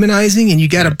dehumanizing, and you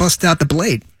got to bust out the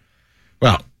blade.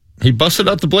 Well, he busted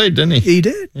out the blade, didn't he? He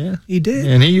did. Yeah. He did.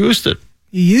 And he used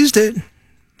it.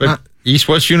 But... East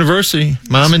West University,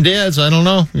 mom and dads, I don't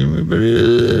know.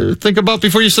 Think about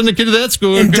before you send the kid to that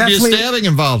school. There could be a stabbing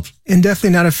involved. And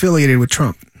definitely not affiliated with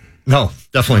Trump. No,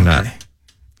 definitely not.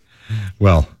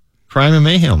 Well, crime and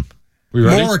mayhem. We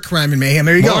ready? More crime and mayhem.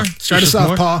 There you go. Start us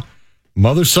off, Paul.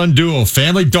 Mother-son duo,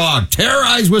 family dog,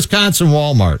 terrorized Wisconsin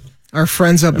Walmart. Our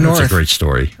friends up north. That's a great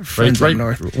story. Friends up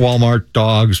north. Walmart,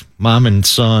 dogs, mom and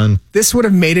son. This would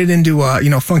have made it into,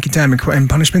 funky time and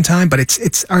punishment time, but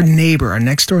it's our neighbor, our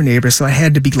next door neighbor, so I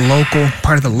had to be local,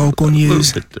 part of the local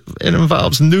news. It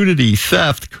involves nudity,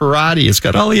 theft, karate. It's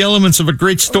got all the elements of a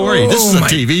great story. This is a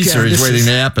TV series waiting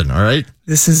to happen, all right?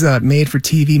 This is a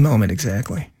made-for-TV moment,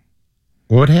 exactly.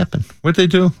 What happened? What'd they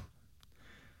do?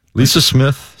 Lisa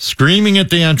Smith, screaming at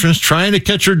the entrance, trying to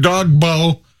catch her dog,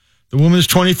 Bo. The woman's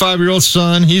 25-year-old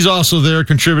son, he's also there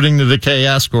contributing to the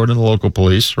chaos, according to the local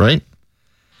police, right?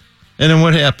 And then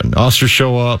what happened? Officers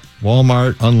show up,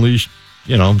 Walmart unleashed,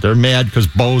 they're mad because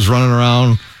Bo's running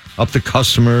around up to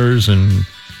customers and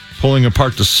pulling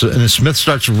apart and Smith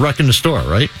starts wrecking the store,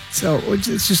 right? So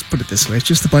let's just put it this way. It's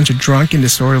just a bunch of drunk and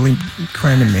disorderly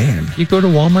crime and mayhem. You go to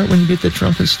Walmart when you get that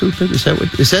drunk and stupid? Is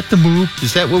that the move?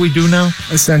 Is that what we do now?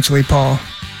 Essentially, Paul.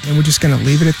 And we're just going to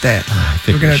leave it at that.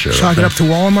 We're going to chalk it up to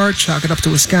Walmart, chalk it up to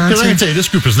Wisconsin. Because I can tell you, this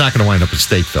group is not going to wind up in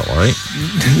Stateville, all right?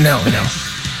 No.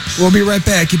 We'll be right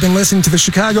back. You've been listening to the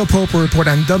Chicago PoPo Report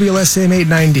on WLSM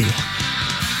 890.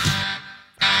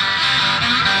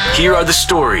 Here are the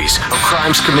stories of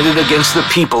crimes committed against the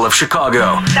people of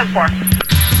Chicago.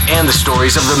 And the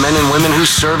stories of the men and women who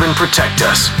serve and protect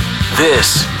us.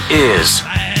 This is...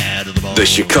 The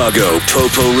Chicago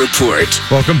PoPo Report.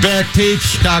 Welcome back, Pete.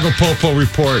 Chicago PoPo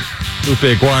Report. Lupe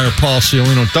Aguirre, Paul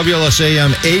Ciolino,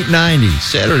 WLSAM 890,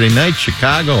 Saturday night,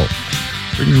 Chicago.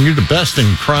 Bringing you the best in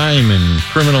crime and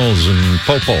criminals and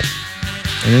PoPo.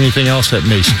 And anything else that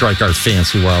may strike our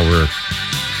fancy while we're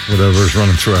whatever's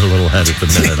running through our little head at the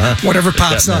minute, huh? Whatever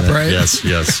pops up, right? Yes.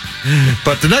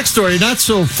 But the next story, not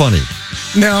so funny.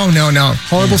 No.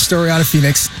 Horrible story out of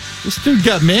Phoenix. This dude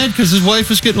got mad because his wife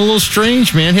was getting a little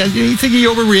strange, man. You think he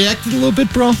overreacted a little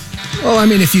bit, bro? Well, I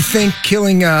mean, if you think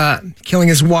killing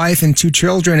his wife and 2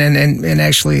 children and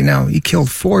actually, no, he killed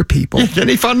 4 people. Yeah, then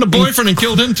he found the boyfriend and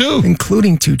killed him, too.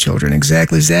 Including 2 children,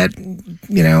 exactly. Is that,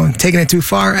 taking it too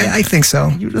far? I think so.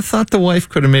 You'd have thought the wife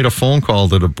could have made a phone call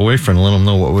to the boyfriend and let him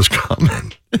know what was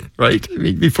coming, right? I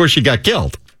mean, before she got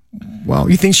killed. Well,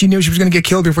 you think she knew she was going to get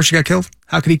killed before she got killed?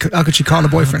 How could she call the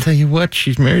boyfriend? I'll tell you what,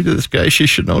 she's married to this guy. She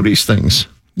should know these things.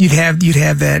 You'd have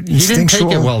that instinctual... He didn't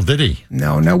take it well, did he?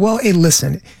 No. Well, hey,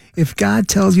 listen. If God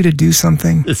tells you to do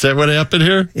something... Is that what happened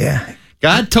here? Yeah.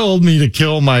 God told me to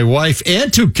kill my wife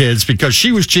and 2 kids because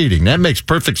she was cheating. That makes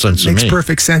perfect sense to me. Makes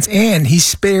perfect sense. And he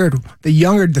spared the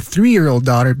 3-year-old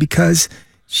daughter because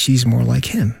she's more like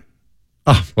him.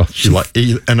 Oh, well,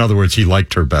 in other words, he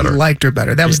liked her better. He liked her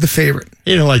better. That was the favorite.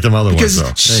 He didn't like them other ones, though.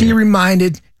 Because she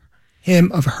reminded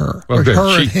him of her. Well, or good.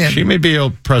 her of him. She may be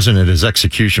present at his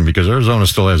execution because Arizona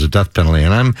still has a death penalty,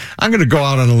 and I'm going to go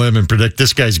out on a limb and predict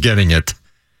this guy's getting it.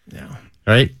 Yeah.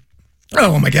 Right?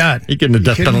 Oh my God! He's getting the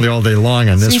death penalty all day long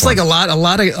on this one. Seems like a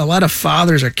lot of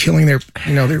fathers are killing their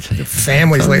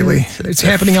families lately. It's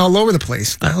happening all over the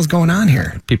place. What the hell's going on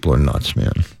here? People are nuts,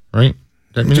 man. Right?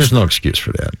 I mean, there's no excuse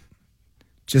for that.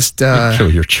 Just kill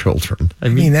your children. I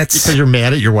mean, that's because you're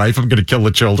mad at your wife. I'm going to kill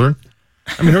the children.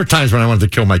 I mean, there were times when I wanted to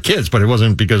kill my kids, but it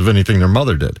wasn't because of anything their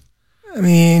mother did. I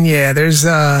mean, yeah, there's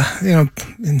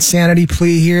insanity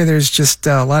plea here. There's just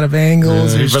a lot of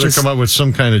angles. You better come up with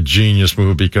some kind of genius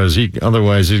move because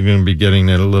otherwise he's going to be getting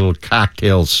that little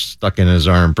cocktail stuck in his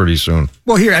arm pretty soon.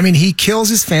 Well, here, I mean, he kills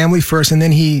his family first, and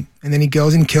then he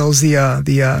goes and kills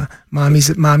the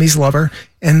mommy's lover,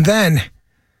 and then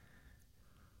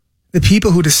the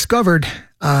people who discovered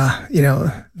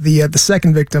the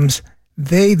second victims,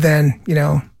 they then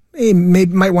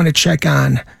might want to check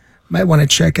on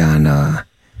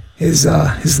his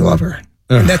lover.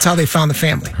 And that's how they found the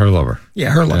family. Her lover.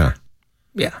 Yeah, her lover.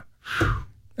 Yeah.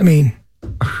 I mean,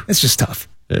 it's just tough.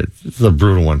 It's a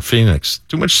brutal one. Phoenix.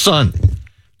 Too much sun.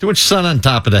 Too much sun on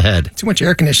top of the head. Too much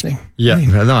air conditioning. Yeah.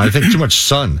 I think too much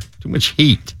sun. Too much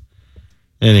heat.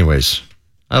 Anyways,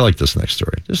 I like this next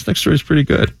story. This next story is pretty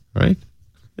good, right?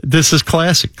 This is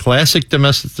classic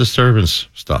domestic disturbance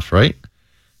stuff, right?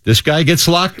 This guy gets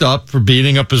locked up for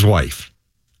beating up his wife.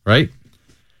 Right?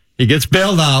 He gets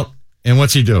bailed out, and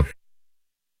what's he do?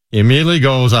 He immediately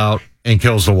goes out and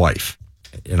kills the wife.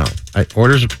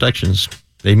 Orders of protections,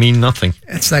 they mean nothing.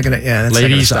 It's not gonna. Yeah, that's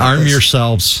ladies, arm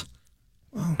yourselves.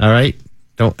 Well, all right.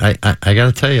 I got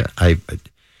to tell you,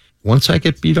 once I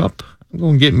get beat up, I'm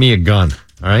going to get me a gun.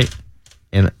 All right.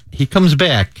 And he comes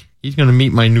back. He's going to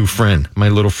meet my new friend, my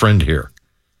little friend here.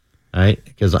 All right.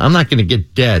 Because I'm not going to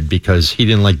get dead because he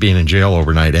didn't like being in jail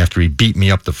overnight after he beat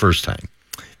me up the first time.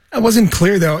 I wasn't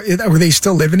clear, though. Were they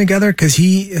still living together? Because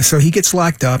he gets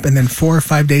locked up, and then 4 or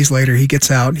 5 days later, he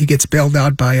gets out. He gets bailed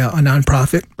out by a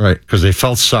nonprofit. Right, because they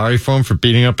felt sorry for him for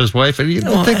beating up his wife. And you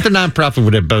don't think the nonprofit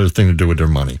would have a better thing to do with their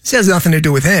money? This has nothing to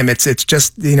do with him. It's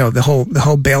just the whole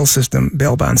bail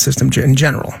bond system in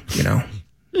general.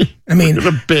 I mean, we're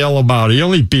gonna bail him out. He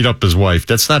only beat up his wife.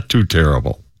 That's not too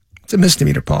terrible. It's a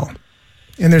misdemeanor, Paul,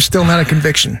 and there's still not a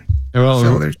conviction.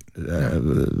 Well,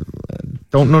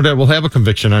 don't know that we'll have a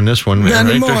conviction on this one. Not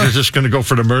anymore. They're just going to go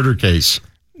for the murder case.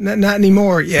 Not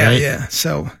anymore. Yeah, right? Yeah.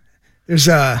 So there's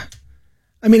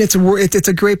it's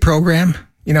a great program.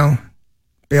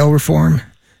 Bail reform.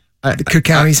 The Cook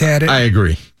County's had it. I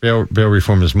agree. Bail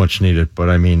reform is much needed, but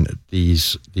I mean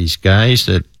these guys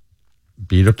that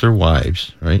beat up their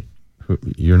wives, right?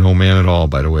 You're no man at all,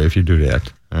 by the way, if you do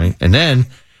that, right? And then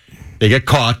they get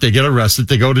caught, they get arrested,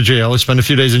 they go to jail, they spend a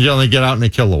few days in jail, and they get out and they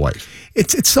kill the wife.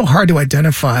 It's so hard to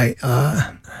identify.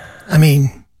 The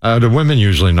women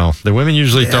usually know. The women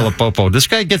usually tell a PoPo, this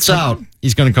guy gets out,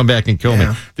 he's going to come back and kill me.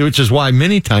 Which is why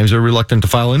many times they're reluctant to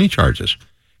file any charges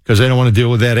because they don't want to deal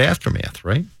with that aftermath,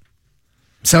 right?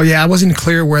 So, I wasn't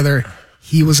clear whether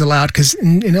he was allowed, because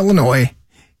in Illinois,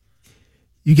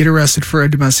 you get arrested for a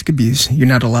domestic abuse. You're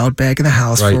not allowed back in the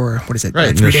house for, what is it, 3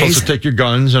 days? You're supposed to take your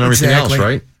guns and everything else,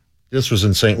 right? This was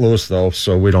in St. Louis, though,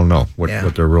 so we don't know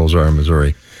what their rules are in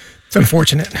Missouri. It's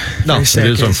unfortunate. No, it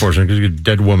is unfortunate because you get a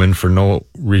dead woman for no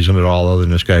reason at all other than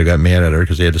this guy got mad at her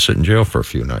because he had to sit in jail for a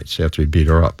few nights after he beat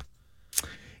her up.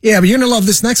 Yeah, but you're going to love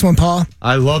this next one, Paul.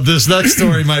 I love this next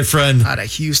story, my friend. Out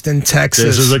of Houston,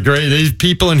 Texas. This is these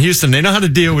people in Houston, they know how to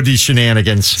deal with these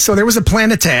shenanigans. So there was a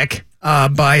planned attack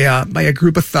by a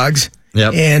group of thugs.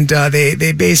 Yep. And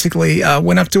they basically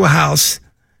went up to a house.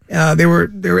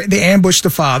 They ambushed the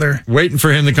father. Waiting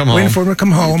for him to come home. Waiting for him to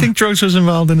come home. You think drugs was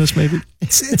involved in this, maybe?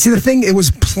 See, the thing, it was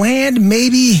planned.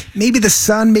 Maybe the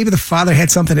son, maybe the father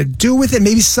had something to do with it.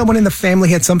 Maybe someone in the family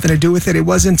had something to do with it. It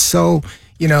wasn't so,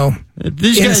 These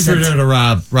innocent. guys were there to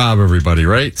rob everybody,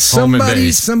 right?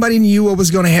 Somebody knew what was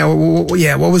going to happen.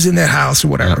 What was in that house or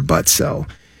whatever. Yeah. But so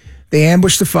they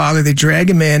ambushed the father. They drag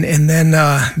him in, and then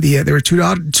there were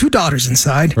two daughters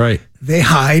inside. Right. They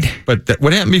hide. But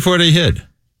what happened before they hid?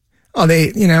 Oh, they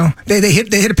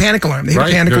hit a panic alarm. There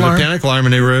was a panic alarm,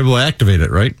 and they were able to activate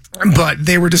it, right? But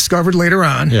they were discovered later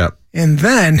on. Yeah. And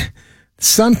then the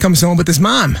son comes home with his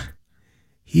mom.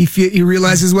 He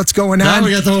realizes what's going on. Now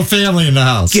we got the whole family in the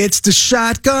house. Gets the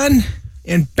shotgun,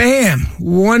 and bam,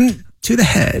 one to the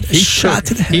head. Shot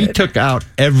to the head. He took out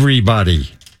everybody.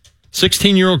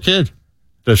 16-year-old kid.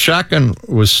 The shotgun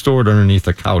was stored underneath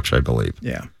the couch, I believe.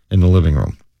 Yeah. In the living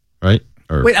room, right?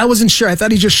 Wait, I wasn't sure. I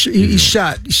thought he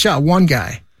shot one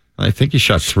guy. I think he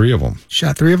shot 3 of them.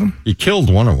 Shot 3 of them? He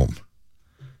killed one of them.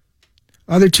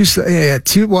 Other 2,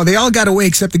 two. Well, they all got away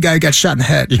except the guy who got shot in the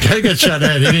head. The guy got shot in the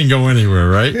head. He didn't go anywhere,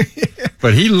 right?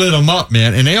 But he lit them up,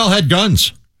 man. And they all had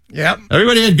guns. Yep.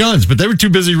 Everybody had guns, but they were too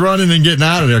busy running and getting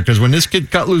out of there because when this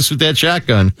kid cut loose with that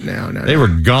shotgun, they were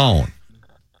gone.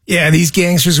 Yeah, these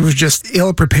gangsters were just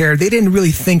ill-prepared. They didn't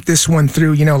really think this one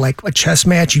through, like a chess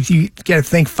match. You got to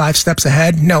think 5 steps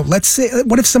ahead. No, let's say,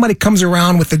 what if somebody comes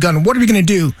around with a gun? What are we going to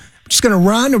do? We're just going to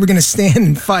run or we're going to stand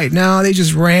and fight? No, they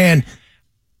just ran.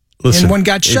 Listen, and one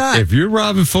got shot. If you're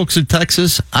robbing folks in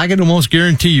Texas, I can almost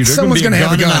guarantee you there's going to be a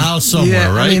gun in the house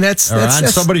somewhere, right? I mean, that's on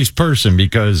somebody's person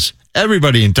because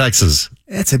everybody in Texas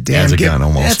has a gun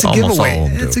almost. That's a giveaway.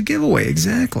 That's a giveaway,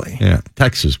 exactly. Yeah,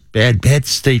 Texas, bad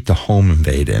state to home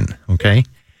invade in, okay?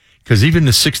 Because even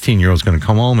the 16-year-old's going to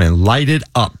come home and light it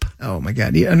up. Oh, my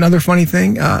God. Another funny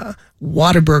thing,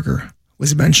 Whataburger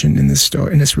was mentioned in this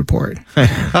story, in this report.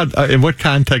 In what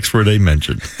context were they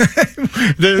mentioned?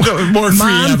 More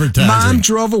free advertising. Mom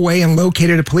drove away and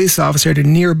located a police officer at a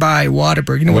nearby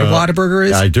Whataburger. You know what a Whataburger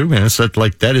is? I do, man. It's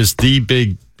that is the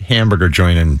big hamburger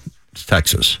joint in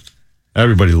Texas.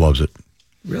 Everybody loves it.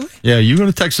 Really? Yeah, you go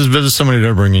to Texas, visit somebody,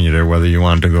 they're bringing you there, whether you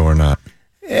want to go or not.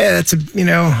 Yeah, that's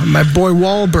my boy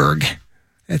Wahlberg.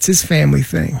 That's his family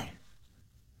thing.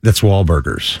 That's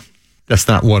Wahlburgers. That's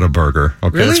not Whataburger.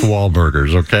 Okay, really? That's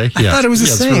Wahlburgers. Okay, I thought it was the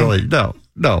same. Really, no.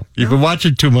 You've been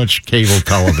watching too much cable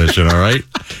television. All right.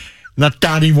 Not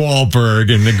Donnie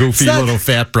Wahlberg and the goofy little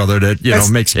fat brother that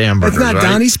makes hamburgers. That's not right?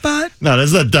 Donnie Spot? No,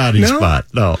 that's not Donnie Spot.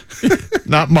 No.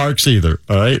 Not Mark's either,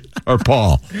 all right? Or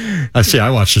Paul.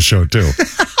 I watch the show too.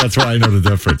 That's why I know the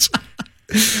difference.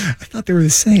 I thought they were the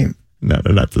same. No,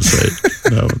 they're not the same.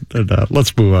 No, they're not.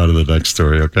 Let's move on to the next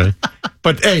story, okay?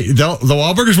 But hey, the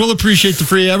Wahlburgers will appreciate the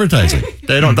free advertising.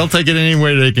 They'll take it any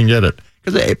way they can get it.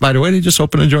 Because by the way, they just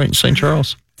opened a joint in St.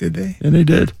 Charles. Did they? And they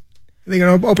did. Are they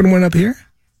going to open one up here?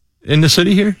 In the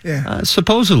city here? Yeah.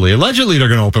 Supposedly. Allegedly, they're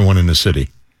going to open one in the city.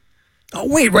 Oh,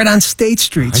 wait, right on State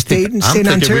Street. State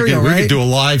Ontario, right? We could do a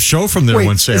live show from there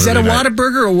one Saturday Is that a night.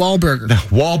 Whataburger or Wahlburger? No,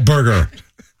 Wahlburger.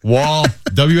 Wall,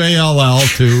 W-A-L-L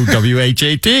to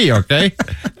W-H-A-T, okay?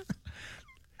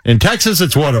 In Texas,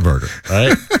 it's Whataburger,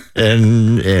 right?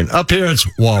 And up here, it's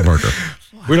Wahlburger.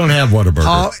 We don't have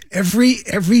Whataburger.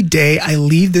 Every day I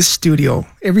leave this studio,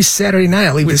 every Saturday night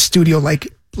I leave this studio like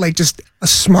just a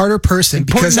smarter person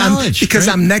because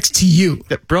I'm next to you.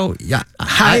 Bro, yeah.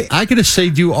 I could have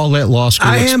saved you all that law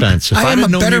school expense. If I'd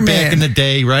have known you back in the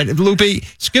day, right? Lupe,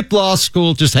 skip law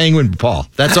school, just hang with Paul.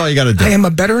 That's all you got to do. I am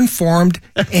a better informed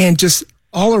and just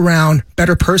all around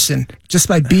better person just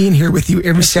by being here with you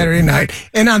every Saturday night.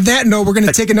 And on that note, we're going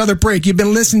to take another break. You've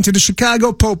been listening to the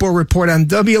Chicago PoPo Report on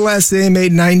WLSAM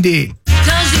 890. Cause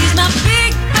he's my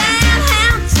big, bad,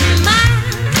 handsome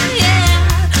man,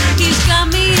 yeah. He's got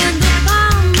me in the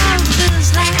palm of his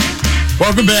hand.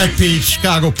 Welcome back, Pete.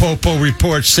 Chicago PoPo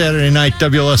Report, Saturday night,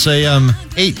 WLSAM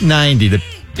 890, the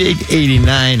big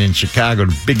 89 in Chicago,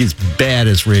 the biggest,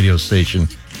 baddest radio station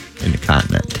in the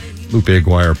continent. Lupe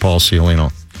Aguirre, Paul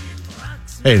Ciolino.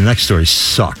 Hey, the next story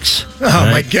sucks. Oh,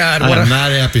 right? My God. I'm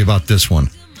not happy about this one.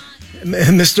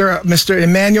 Mr.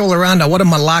 Emmanuel Aranda, what a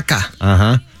malaka.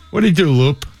 Uh-huh. What did he do,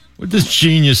 Lupe? What did this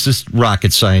genius, this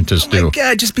rocket scientist do? Oh, my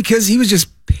God, just because he was just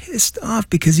pissed off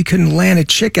because he couldn't land a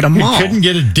chick at a mall. He couldn't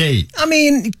get a date. I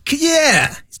mean,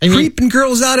 yeah. Creeping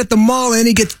girls out at the mall, and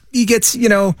he gets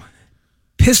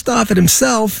pissed off at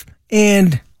himself,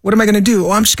 and what am I going to do?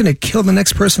 Oh, I'm just going to kill the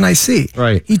next person I see.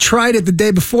 Right. He tried it the day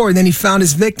before, and then he found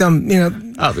his victim,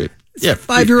 a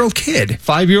 5-year-old kid.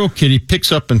 5-year-old kid, he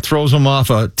picks up and throws him off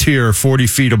a tier 40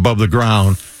 feet above the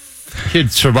ground.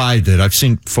 Kid survived it. I've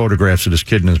seen photographs of this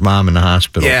kid and his mom in the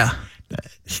hospital. Yeah.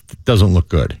 It doesn't look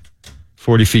good.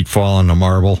 40 feet fall on the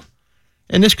marble.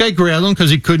 And this guy grabbed him because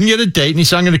he couldn't get a date, and he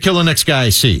said, I'm going to kill the next guy I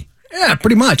see. Yeah,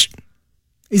 pretty much.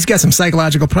 He's got some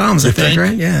psychological problems, I think,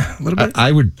 right? Yeah, a little bit.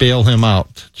 I would bail him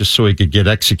out just so he could get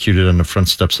executed on the front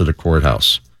steps of the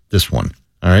courthouse. This one,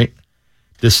 all right?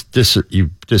 This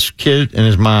kid and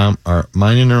his mom are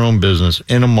minding their own business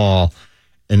in a mall,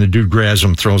 and the dude grabs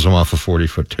him, throws him off a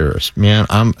 40-foot terrace. Man,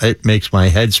 it makes my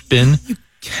head spin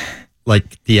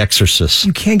like The Exorcist.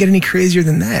 You can't get any crazier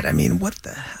than that. I mean, what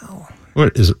the hell?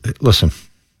 What is it? Listen,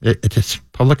 it's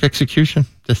public execution.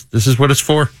 This is what it's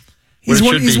for. He's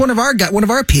one of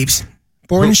our peeps.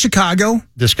 Born in Chicago.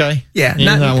 This guy? Yeah. He's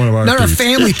not one of our peeps. Not our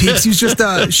family peeps. He's just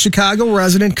a Chicago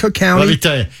resident, Cook County. Let me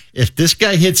tell you, if this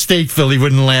guy hit Stateville, he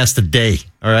wouldn't last a day,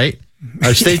 all right?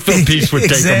 Our Stateville peeps would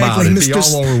take him out. It'd be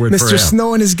all over with Mr.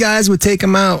 Snow and his guys would take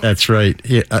him out. That's right.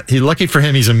 Lucky for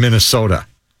him, he's in Minnesota.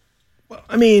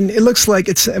 I mean, it looks like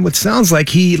what sounds like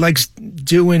he likes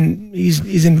doing.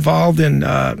 He's involved in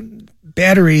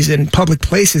batteries in public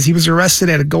places. He was arrested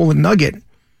at a Golden Nugget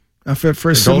for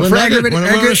Golden Nugget, one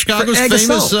of Chicago's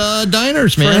famous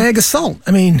diners, man. For ag assault.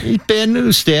 I mean, he's bad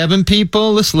news, stabbing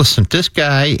people. Listen, this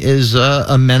guy is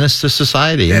a menace to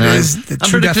society. That is the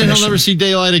true predicting definition. he'll never see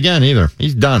daylight again either.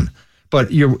 He's done.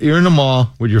 But you're in the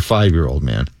mall with your 5-year-old,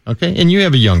 man. Okay, and you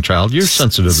have a young child. You're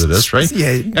sensitive to this, right?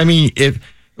 Yeah. I mean,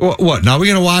 what? Now we're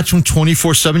going to watch them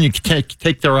 24/7. You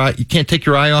can't take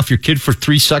your eye off your kid for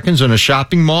 3 seconds in a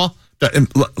shopping mall.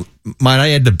 Might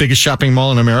I add, the biggest shopping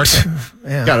mall in America?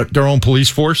 Yeah. Got their own police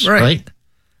force, right?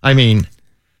 I mean,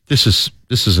 this is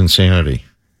insanity.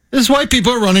 This is why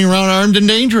people are running around armed and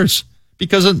dangerous,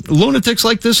 because of lunatics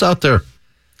like this out there.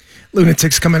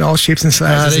 Lunatics come in all shapes and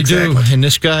sizes. They do, and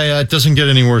this guy doesn't get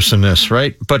any worse than this,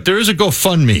 right? But there is a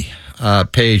GoFundMe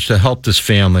page to help this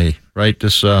family, right?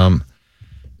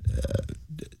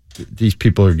 These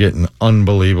people are getting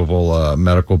unbelievable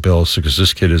medical bills because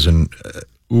this kid is in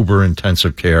uber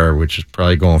intensive care, which is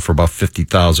probably going for about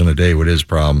 $50,000 a day with his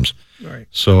problems. Right.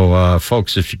 So,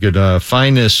 folks, if you could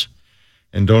find this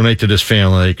and donate to this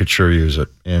family, you could sure use it.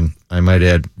 And I might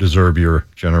add, deserve your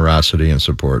generosity and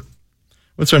support.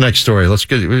 What's our next story?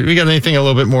 We got anything a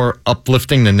little bit more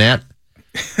uplifting than that?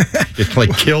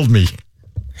 It killed me.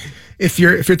 If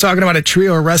you're talking about a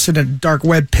trio arrested in a dark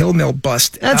web pill mill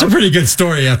bust. That's a pretty good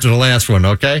story after the last one,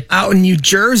 okay? Out in New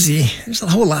Jersey, there's a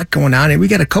whole lot going on, and we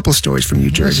got a couple stories from New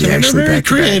Jersey. They're actually, very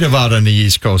creative out on the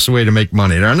East Coast, the way to make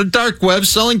money. They're on the dark web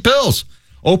selling pills,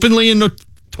 openly and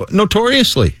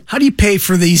notoriously. How do you pay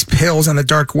for these pills on the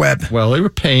dark web? Well, they were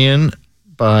paying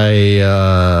by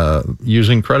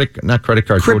using not credit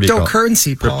cards.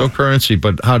 Cryptocurrency, Paul. Cryptocurrency,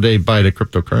 but how they buy the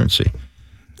cryptocurrency.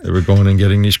 They were going and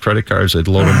getting these credit cards. They'd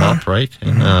load them up, right?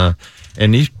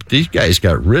 And these guys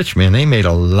got rich, man. They made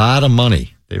a lot of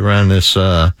money. They were on this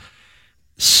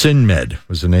SynMed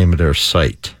was the name of their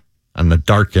site on the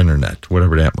dark internet,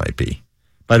 whatever that might be.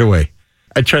 By the way,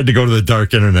 I tried to go to the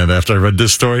dark internet after I read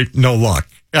this story. No luck.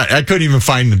 I couldn't even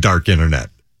find the dark internet.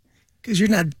 Because you're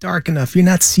not dark enough. You're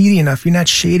not seedy enough. You're not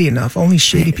shady enough. Only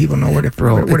shady people know where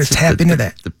to tap into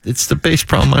that. It's the base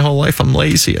problem my whole life. I'm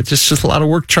lazy. It's just a lot of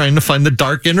work trying to find the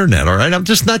dark internet, all right? I'm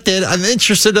just not that. I'm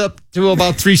interested up to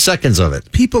about 3 seconds of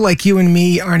it. People like you and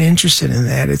me aren't interested in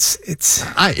that.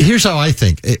 Here's how I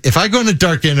think. If I go on the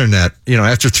dark internet,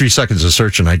 after 3 seconds of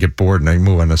searching, I get bored and I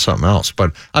move on to something else.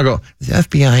 But I'll go, the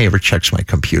FBI ever checks my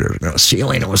computer? See,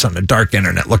 Elena was on the dark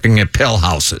internet looking at pill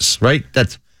houses, right?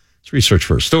 It's research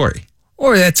for a story.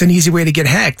 Or that's an easy way to get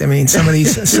hacked. I mean, some of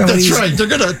these. That's right.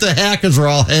 The hackers are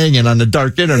all hanging on the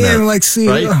dark internet. Yeah, like, see,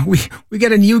 right? we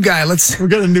got a new guy. We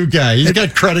got a new guy. He's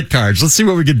got credit cards. Let's see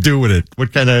what we could do with it.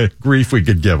 What kind of grief we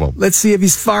could give him. Let's see if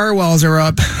his firewalls are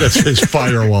up. That's his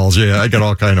firewalls. Yeah, I got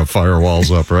all kind of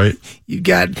firewalls up, right?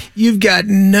 You've got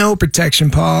no protection,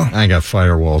 Paul. I got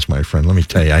firewalls, my friend. Let me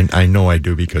tell you, I know I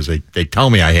do because they tell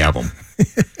me I have them.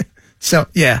 So,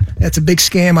 yeah, that's a big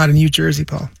scam out of New Jersey,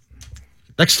 Paul.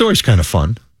 Next story's kind of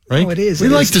fun, right? Oh, it is. We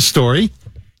like the story.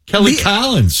 Kelly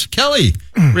Collins. Kelly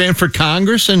ran for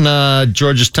Congress in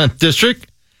Georgia's 10th District,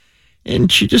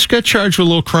 and she just got charged with a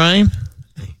little crime.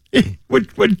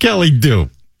 What'd Kelly do?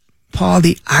 Paul,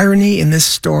 the irony in this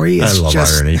story is I love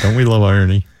irony. Don't we love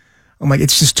irony? Oh, my,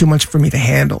 it's just too much for me to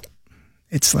handle.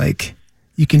 It's like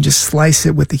you can just slice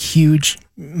it with a huge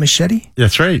machete.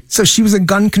 That's right. So she was a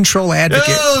gun control advocate.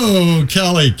 Oh,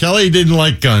 Kelly. Kelly didn't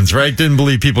like guns, right? Didn't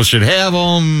believe people should have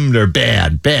them. They're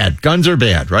bad. Guns are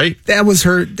bad, right? That was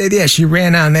her. Yeah, she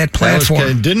ran on that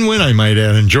platform. Didn't win, I might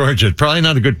add, in Georgia. Probably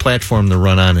not a good platform to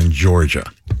run on in Georgia.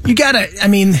 You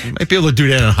might be able to do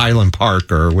that in Highland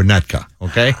Park or Winnetka,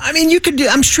 okay? I mean,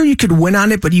 I'm sure you could win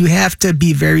on it, but you have to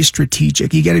be very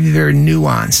strategic. You got to be very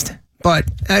nuanced. But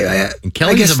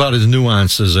Kelly's about as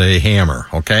nuanced as a hammer,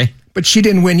 okay? But she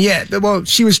didn't win yet. Well,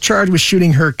 she was charged with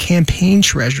shooting her campaign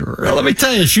treasurer. Well, let me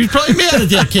tell you, she was probably mad at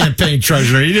that campaign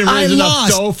treasurer. You didn't raise enough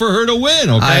dough for her to win,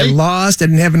 okay? I lost. I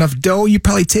didn't have enough dough. You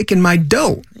probably taken my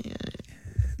dough.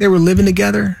 They were living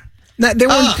together.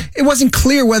 It wasn't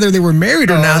clear whether they were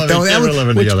married or not, though. They were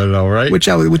living together, though, right? Which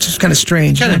is kind of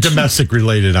strange. Kind of domestic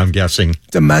related, I'm guessing.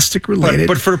 Domestic related.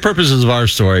 But for the purposes of our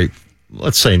story,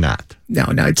 let's say not. No,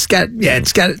 we're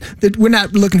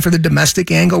not looking for the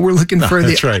domestic angle. We're looking for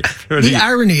the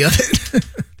irony of it.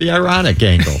 The ironic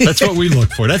angle. That's what we look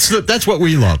for. That's what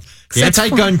we love. The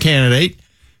anti-gun candidate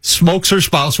smokes her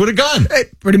spouse with a gun.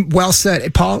 Pretty well said. Hey,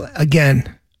 Paul,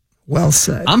 again, well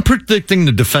said. I'm predicting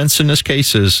the defense in this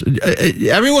case is,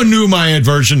 everyone knew my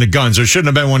aversion to guns. There shouldn't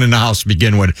have been one in the house to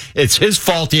begin with. It's his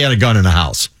fault he had a gun in the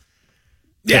house.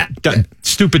 Yeah.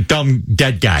 Stupid, dumb,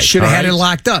 dead guy. Should have had it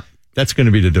locked up. That's going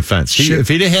to be the defense. Sure. If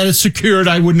he'd have had it secured,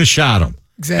 I wouldn't have shot him.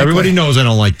 Exactly. Everybody knows I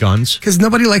don't like guns. Because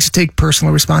nobody likes to take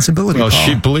personal responsibility, Well,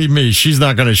 Paul. believe me, she's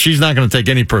not going to take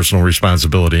any personal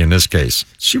responsibility in this case.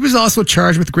 She was also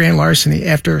charged with grand larceny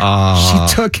after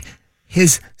she took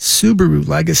his Subaru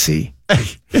Legacy.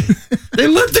 They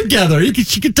live together.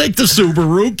 She could take the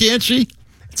Subaru, can't she?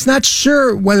 It's not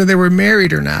sure whether they were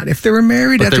married or not. If they were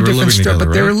married, But that's they a were different living story. together,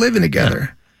 But they right? were living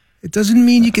together. It doesn't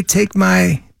mean you could take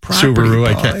my property, Subaru,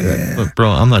 I Paul. can't. Yeah. Look, bro,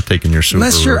 I'm not taking your Subaru.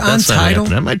 Unless you're on That's not title.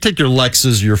 happening. I might take your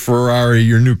Lexus, your Ferrari,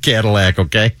 your new Cadillac,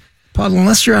 okay? Paul,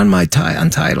 unless you're on on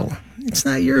title, it's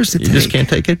not yours to You take. just can't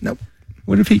take it? Nope.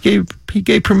 What if he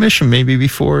gave permission maybe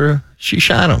before she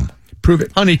shot him? Prove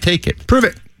it. Honey, take it. Prove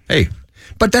it. Hey.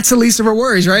 But that's the least of our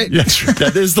worries, right? Yes,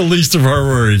 that is the least of our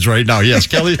worries right now. Yes,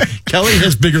 Kelly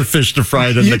has bigger fish to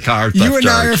fry than the car theft You and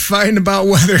I are charge. fighting about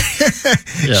whether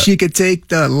she could take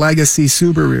the Legacy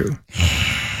Subaru.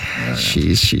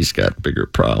 She's got bigger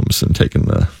problems than taking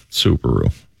the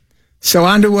Subaru. So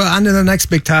on to the next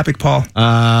big topic, Paul.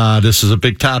 This is a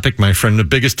big topic, my friend. The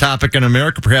biggest topic in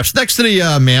America, perhaps next to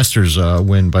the Masters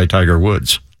win by Tiger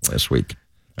Woods last week.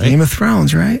 Right? Game of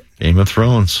Thrones, right? Game of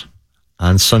Thrones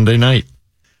on Sunday night.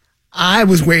 I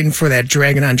was waiting for that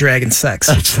dragon on dragon sex.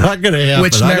 It's not going to happen.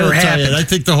 Which I never gotta tell you, happened. I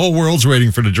think the whole world's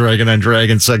waiting for the dragon on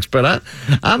dragon sex, but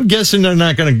I'm guessing they're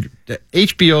not going to.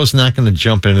 HBO's not going to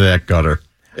jump into that gutter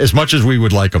as much as we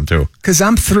would like them to. Because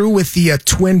I'm through with the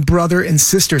twin brother and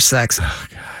sister sex. Oh,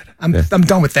 God. I'm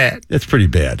done with that. That's pretty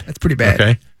bad. That's pretty bad.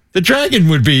 Okay. The dragon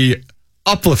would be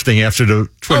uplifting after the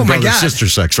twin Oh, my brother God. sister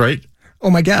sex, right? Oh,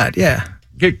 my God, yeah.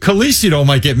 Khaleesi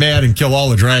might get mad and kill all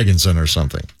the dragons in or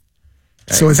something.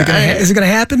 So is it gonna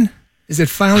happen? Is it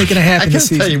finally gonna happen I this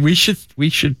can tell season? you,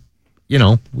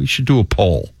 we should do a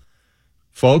poll.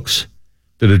 Folks,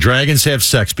 do the dragons have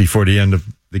sex before the end of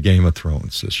the Game of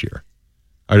Thrones this year?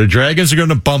 Are the dragons going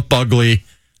to bump ugly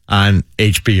on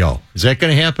HBO? Is that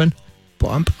going to happen?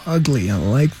 Bump ugly. I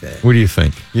like that. What do you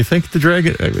think? You think the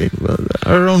dragon,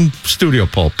 our own studio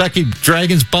poll. Becky,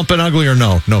 dragons bumping ugly or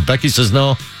no? No, Becky says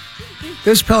no.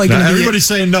 There's probably Now, gonna be everybody's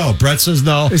saying no. Brett says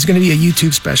no. there's gonna be a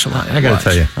YouTube special on it. I got Watch. to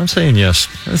tell you, I'm saying yes.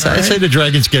 I say the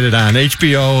dragons get it on.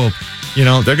 HBO,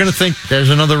 they're going to think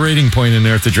there's another rating point in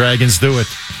there if the dragons do it.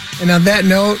 And on that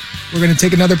note, we're going to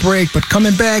take another break. But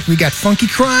coming back, we got funky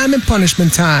crime and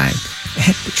punishment time.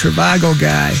 The Trivago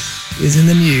guy is in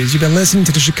the news. You've been listening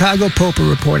to the Chicago PoPo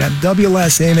Report on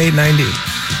WLSM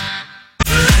 890.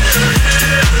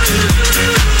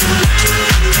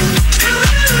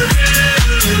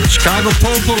 Chicago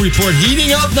PoPo Report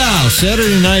heating up now.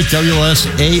 Saturday night, WS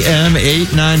AM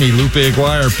 890. Lupe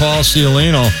Aguirre, Paul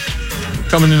Ciolino.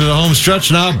 Coming into the home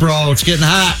stretch now, bro. It's getting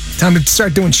hot. Time to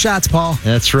start doing shots, Paul.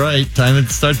 That's right. Time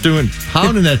to start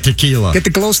pounding that tequila. Get the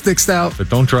glow sticks out. But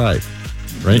don't drive,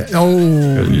 right? Oh,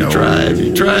 You no. drive.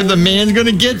 You drive. The man's going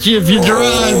to get you if you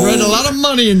drive, right? A lot of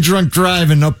money in drunk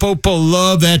driving. The PoPo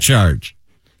love that charge.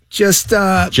 Just,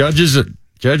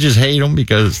 Judges hate them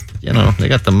because, they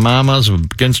got the mamas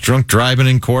against drunk driving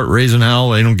in court raising hell.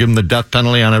 They don't give them the death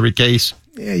penalty on every case.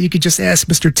 yeah, you could just ask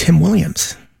Mr. Tim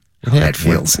Williams how that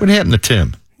feels. What happened to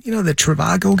Tim? You know, the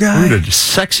Trivago guy? Ooh, the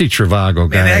sexy Trivago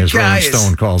guy, that as guy Rolling is-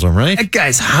 Stone calls him, right? That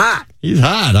guy's hot. He's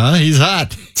hot, huh? He's hot.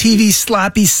 TV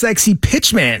sloppy, sexy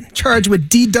pitchman charged with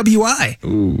DWI.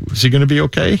 Ooh, is he going to be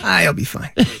okay? I'll be fine.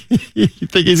 You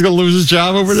think he's going to lose his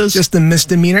job over this? Just a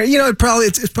misdemeanor. It's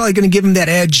probably going to give him that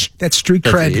edge, that street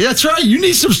cred. That's right. You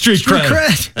need some street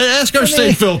cred. Hey, ask our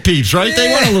Stateville peeps, right?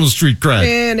 They want a little street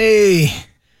cred,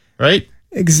 right?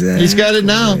 Exactly. He's got it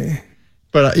now.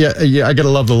 But yeah, I got to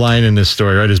love the line in this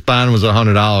story, right? His bond was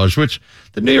 $100, which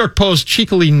the New York Post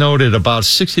cheekily noted about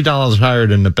 $60 higher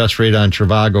than the best rate on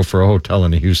Trivago for a hotel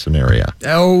in the Houston area.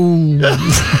 Oh,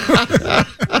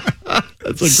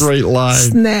 That's a great line.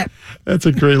 snap. That's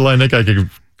a great line. That guy could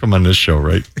come on this show,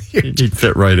 right? He'd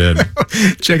fit right in.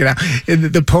 Check it out.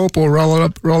 The Pope will roll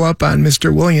up on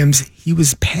Mr. Williams. He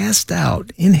was passed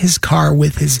out in his car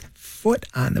with his foot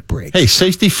on the brake. Hey,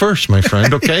 safety first, my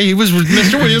friend, okay?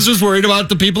 Mr. Williams was worried about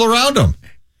the people around him.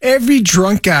 Every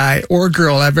drunk guy or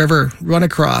girl I've ever run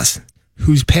across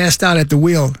who's passed out at the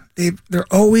wheel, they're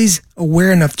always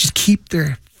aware enough to just keep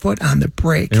their foot on the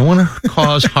brake. They don't want to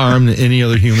cause harm to any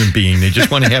other human being. They just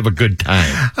want to have a good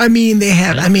time. I mean, they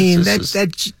have. I mean, This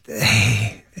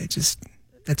is-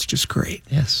 that's just great.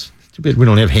 Yes. Too bad we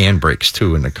don't have handbrakes,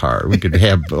 too, in the car. We could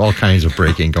have all kinds of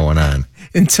braking going on.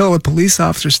 Until a police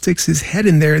officer sticks his head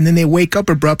in there, and then they wake up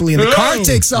abruptly, and the car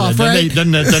takes off, right?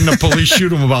 Then the police shoot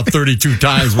them about 32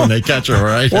 times when they catch her,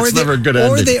 right? It's never a good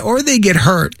ending. Or they get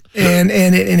hurt, and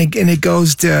it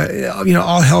goes to,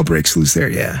 all hell breaks loose there,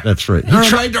 yeah. That's right. He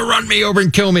tried to run me over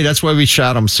and kill me. That's why we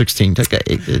shot him 16. I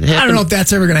don't know if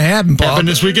that's ever going to happen, Paul. Happened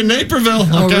this week in Naperville,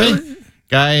 okay? Oh, really?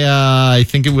 Guy, I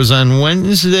think it was on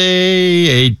Wednesday,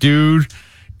 a dude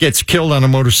gets killed on a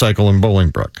motorcycle in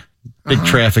Bolingbrook. Big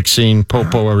traffic scene,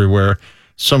 PoPo everywhere.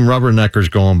 Some rubberneckers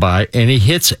going by, and he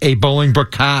hits a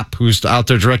Bolingbrook cop who's out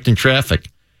there directing traffic.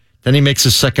 Then he makes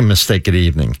a second mistake of the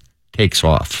evening, takes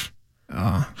off.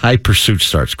 High pursuit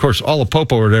starts. Of course, all the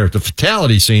PoPo are there at the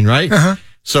fatality scene, right?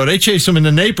 So they chase him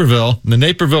into Naperville, and the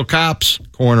Naperville cops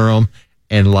corner him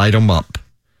and light him up.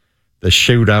 The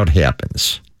shootout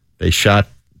happens. They shot.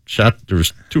 There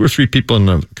was 2 or 3 people in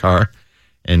the car,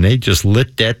 and they just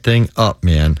lit that thing up,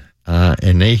 man.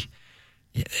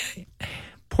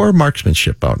 Poor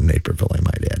marksmanship out in Naperville, I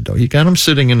might add, though. You got them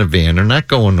sitting in a van. They're not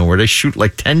going nowhere. They shoot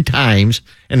like 10 times,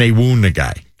 and they wound the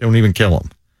guy. They don't even kill him.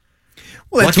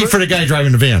 Well, lucky for the guy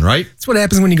driving the van, right? That's what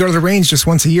happens when you go to the range just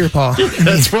once a year, Paul.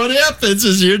 That's what happens,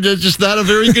 is you're just not a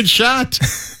very good shot.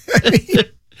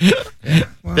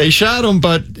 They shot him,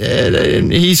 but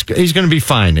he's going to be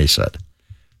fine, they said.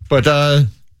 But, that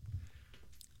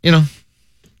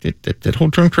whole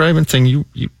drunk driving thing, you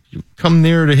come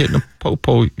near to hitting a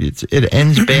PoPo, it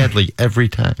ends badly every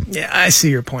time. Yeah, I see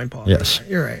your point, Paul. Yes.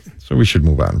 You're right. So we should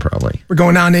move on, probably. We're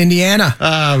going down to Indiana.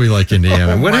 We like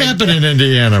Indiana. What happened in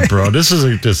Indiana, bro? This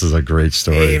is a great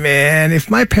story. Hey, man, if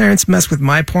my parents messed with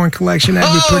my porn collection,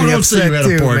 I'd be pretty upset, you had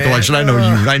a porn collection.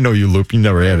 I know you, Loop. You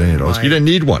never had any of those. You didn't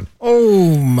need one.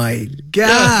 Oh, my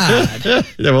God. Yeah,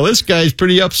 well, this guy's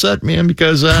pretty upset, man,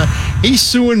 because he's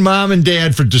suing mom and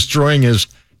dad for destroying his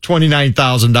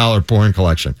 $29,000 porn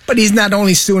collection. But he's not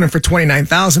only suing him for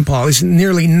 $29,000, Paul. He's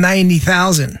nearly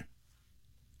 $90,000.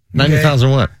 90,000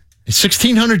 what?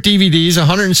 1,600 DVDs,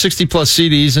 160 plus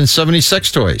CDs, and 70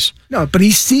 sex toys. No, but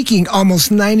he's seeking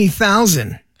almost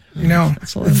 $90,000.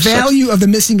 The value of the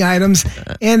missing items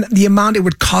and the amount it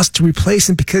would cost to replace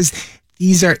them, because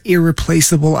these are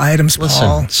irreplaceable items, Paul.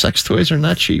 Listen, sex toys are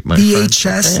not cheap, my friend.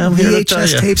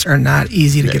 VHS tapes are not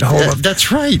easy to get a hold of.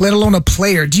 That's right. Let alone a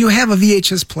player. Do you have a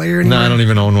VHS player anymore? No, I don't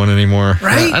even own one anymore.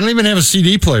 Right? I don't even have a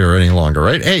CD player any longer,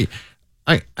 right? Hey,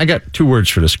 I got 2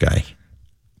 words for this guy.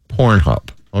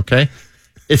 Pornhub, okay?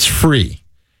 It's free.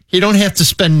 He don't have to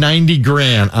spend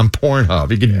 $90,000 on Pornhub.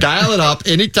 He can dial it up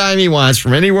anytime he wants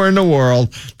from anywhere in the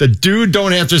world. The dude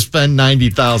don't have to spend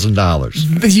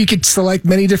 $90,000. You could select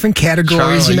many different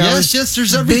categories. Charlie, yes,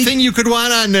 there's everything you could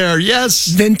want on there. Yes,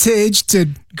 vintage to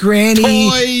granny,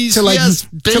 toys, to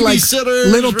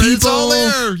babysitters, little people. It's all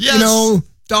there. Yes.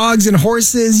 Dogs and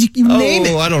horses. You name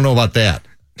it. I don't know about that.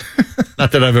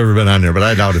 Not that I've ever been on there, but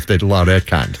I doubt if they'd allow that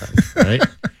content. Right.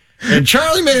 And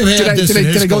Charlie may have had this in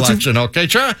his collection, okay?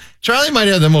 Charlie might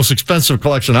have the most expensive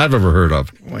collection I've ever heard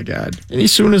of. Oh, my God. And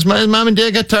as soon as my mom and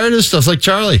dad got tired of this stuff, like,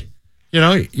 Charlie,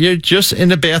 you're just in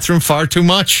the bathroom far too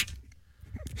much.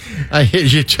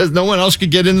 No one else could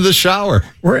get into the shower.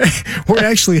 We're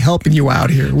actually helping you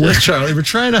out here. Yes, Charlie, we're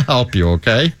trying to help you,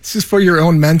 okay? This is for your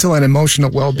own mental and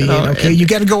emotional well-being, okay? You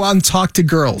got to go out and talk to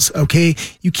girls, okay?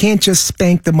 You can't just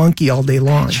spank the monkey all day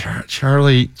long.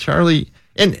 Charlie,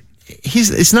 and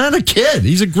it's not a kid.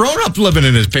 He's a grown-up living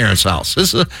in his parents' house.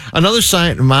 This is another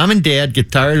sign. Mom and dad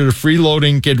get tired of the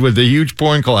freeloading kid with the huge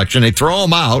porn collection. They throw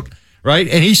him out, right?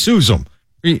 And he sues them.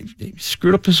 He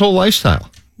screwed up his whole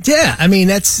lifestyle. Yeah, I mean,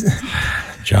 that's...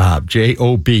 Job.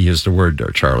 J-O-B is the word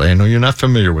there, Charlie. I know you're not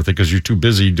familiar with it because you're too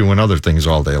busy doing other things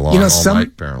all day long, all night,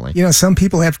 apparently. Some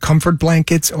people have comfort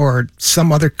blankets or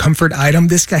some other comfort item.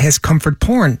 This guy has comfort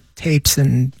porn tapes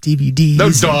and DVDs. No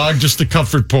dog, just the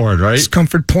comfort porn, right? It's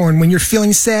comfort porn. When you're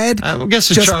feeling sad, I guess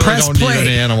just Charlie press don't play. need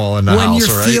an animal in the when house,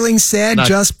 you're right? feeling sad,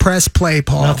 just press play,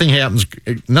 Paul.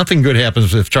 Nothing good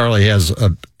happens if Charlie has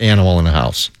an animal in the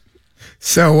house.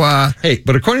 So,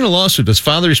 but according to the lawsuit, this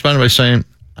father responded by saying,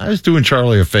 I was doing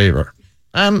Charlie a favor.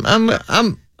 I'm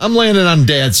landing on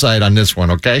Dad's side on this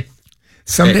one, okay?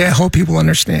 Someday I hope people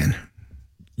understand.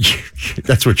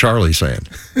 That's what Charlie's saying.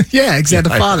 Yeah,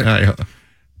 exactly. The father.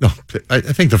 I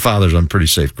think the father's on pretty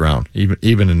safe ground,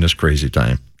 even in this crazy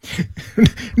time.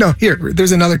 No,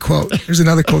 there's another quote. There's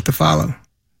another quote to follow.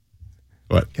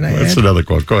 What? What's another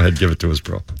quote? Go ahead, give it to us,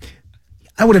 bro.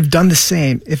 I would have done the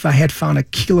same if I had found a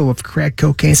kilo of crack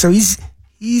cocaine. So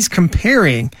he's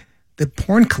comparing the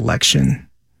porn collection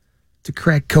to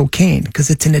crack cocaine because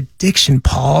it's an addiction,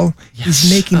 Paul. Yes.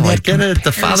 He's making that I get it.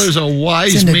 The father's a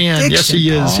wise man. Yes,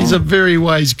 he is. Paul. He's a very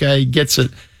wise guy. He gets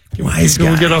it. Wise Can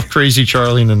guy. we get off Crazy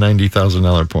Charlie and the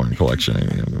 $90,000 porn collection?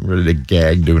 I'm ready to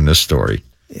gag doing this story.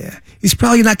 Yeah. He's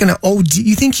probably not going to OD.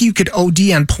 You think you could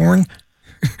OD on porn?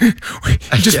 You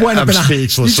just wind up I'm in a-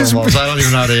 speechless you just- almost. I don't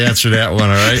even know how to answer that one, all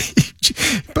right?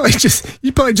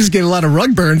 you probably just get a lot of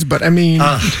rug burns, but I mean,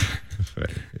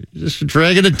 Just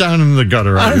dragging it down into the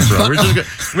gutter out here, bro.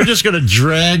 We're just going to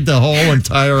drag the whole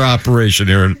entire operation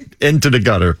here into the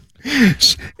gutter.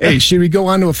 hey, should we go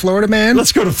on to a Florida man?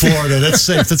 Let's go to Florida. That's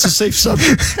safe. That's a safe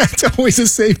subject. That's always a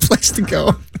safe place to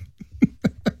go.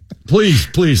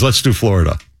 Please, let's do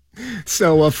Florida.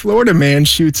 So a Florida man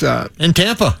shoots In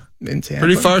Tampa. in Tampa.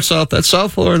 Pretty far south. That's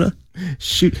South Florida.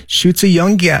 Shoots a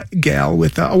young gal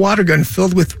with a water gun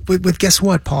filled with guess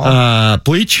what, Paul?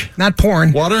 Bleach? Not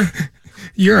porn, Water?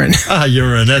 urine.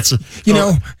 Urine. That's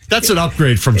that's an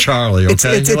upgrade from Charlie,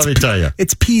 okay? Let me tell you.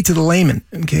 It's pee to the layman,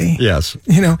 okay? Yes.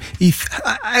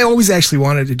 I always actually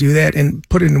wanted to do that and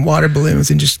put it in water balloons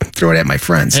and just throw it at my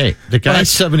friends. Hey, the guy's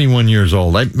 71 years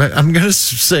old. I'm going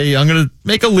to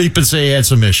make a leap and say he had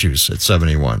some issues at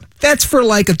 71. That's for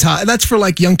that's for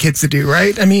young kids to do,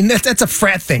 right? I mean, that's a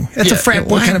frat thing. That's a frat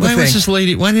boy kind of a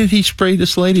thing. Why did he spray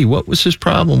this lady? What was his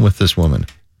problem with this woman?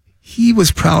 He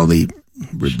was probably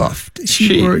rebuffed.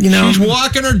 She's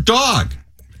walking her dog.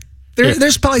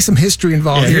 There's probably some history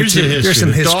involved here Here's too. the history. There's some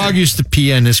The history. dog used to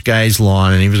pee on this guy's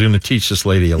lawn, and he was going to teach this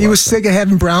lady a lesson. He was sick of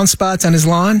having brown spots on his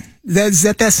lawn. Is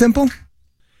that simple?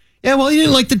 Yeah, well, he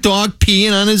didn't like the dog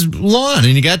peeing on his lawn, and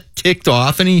he got ticked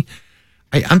off. And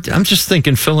I'm just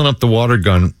thinking, filling up the water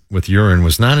gun with urine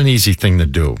was not an easy thing to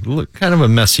do. Look, kind of a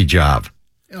messy job.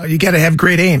 Oh, you got to have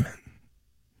great aim.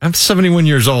 I'm 71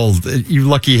 years old. You're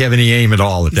lucky you have any aim at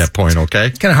all at that point, okay?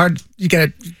 It's kind of hard. You got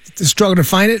to struggle to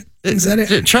find it. Is that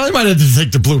it? Charlie might have to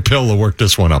take the blue pill to work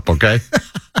this one up, okay?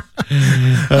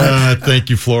 Thank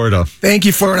you, Florida. Thank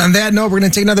you for it. On that note, we're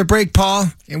going to take another break, Paul,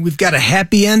 and we've got a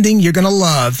happy ending you're going to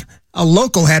love. A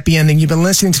local happy ending. You've been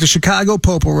listening to the Chicago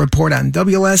PoPo Report on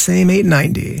WSAM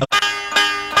 890.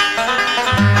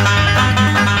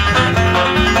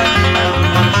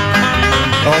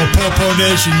 Oh, PoPo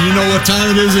Nation, you know what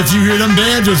time it is if you hear them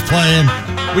banjos playing.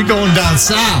 We going down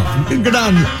south. We can go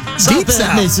down Deep south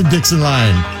south. Mason-Dixon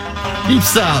line. Deep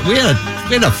south. We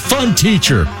had a fun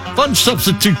teacher, fun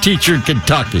substitute teacher in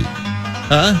Kentucky.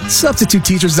 Substitute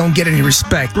teachers don't get any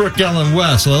respect. Brooke Ellen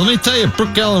West. Well, let me tell you,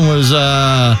 Brooke Ellen was,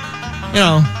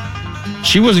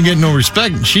 she wasn't getting no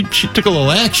respect. She took a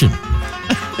little action.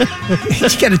 You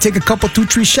got to take a couple, 2-3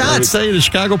 Let me shots. tell you, the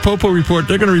Chicago PoPo Report,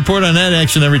 they're going to report on that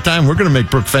action every time. We're going to make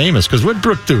Brooke famous, because what'd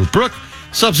Brooke do? Brooke,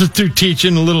 substitute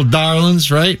teaching the little darlings,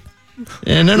 right?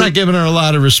 And they're not giving her a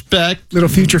lot of respect. Little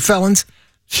future felons.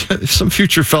 Some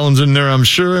future felons in there, I'm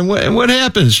sure. And what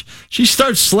happens? She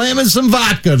starts slamming some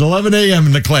vodka at 11 a.m.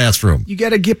 in the classroom. You got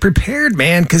to get prepared,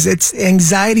 man, because it's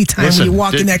anxiety time when you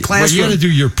walk in that classroom. Well, you got to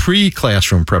do your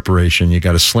pre-classroom preparation. You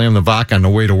got to slam the vodka on the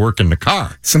way to work in the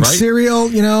car. Some right? cereal,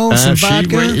 some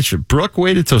vodka. Brooke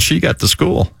waited till she got to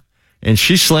school, and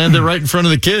she slammed it right in front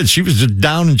of the kids. She was just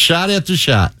down and shot after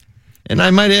shot. And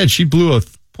I might add, she blew a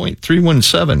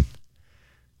 .317.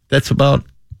 That's about,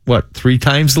 3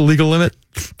 times the legal limit?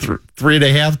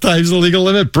 3.5 times the legal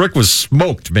limit? Brooke was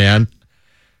smoked, man.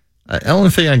 The only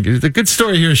thing the good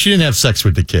story here is she didn't have sex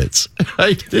with the kids.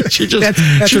 Right? She just, that's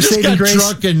she her just saving got grace.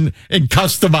 drunk and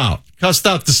cussed them out. Cussed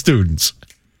out the students.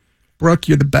 Brooke,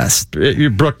 you're the best. You're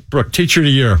Brooke, Teacher of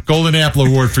the Year. Golden Apple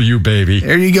Award for you, baby.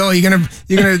 There you go. They're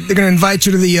gonna invite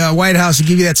you to the White House and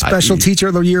give you that special Teacher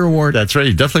of the Year award. That's right.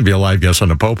 You'd definitely be a live guest on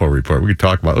the PoPo Report. We could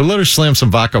talk about it. Let her slam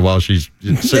some vodka while she's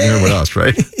sitting here with us,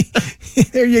 right?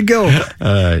 There you go. All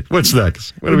right. What's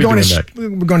next? What are we doing next? We're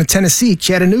going to Tennessee,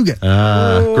 Chattanooga.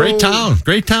 Great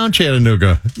town,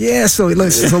 Chattanooga. Yeah. So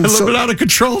listen. A little bit out of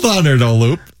control down there, though,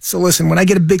 Loop. So listen, when I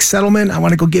get a big settlement, I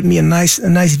want to go get me a nice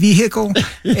vehicle,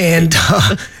 and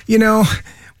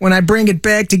when I bring it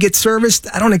back to get serviced,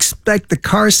 I don't expect the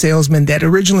car salesman that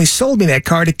originally sold me that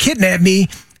car to kidnap me,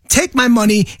 take my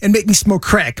money, and make me smoke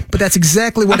crack. But that's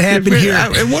exactly what happened here.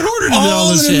 In what order did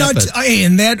all this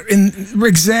happen? And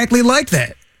exactly like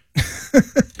that.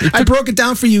 I broke it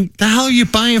down for you. The hell are you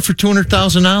buying for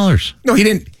 $200,000? No, he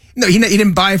didn't. No, he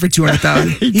didn't buy it for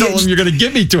 $200,000. He told him you're going to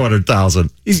give me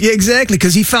 $200,000. Yeah, exactly,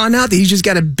 because he found out that he just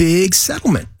got a big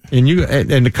settlement. And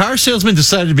the car salesman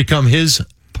decided to become his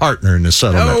partner in the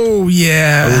settlement. Oh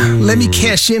yeah, let me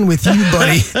cash in with you,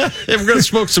 buddy. We're going to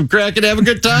smoke some crack and have a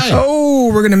good time.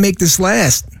 Oh, we're going to make this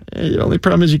last. The only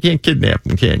problem is you can't kidnap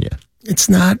them, can you? It's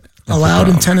not allowed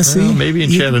in Tennessee. Well, maybe in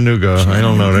Chattanooga. I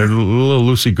don't know. They're a little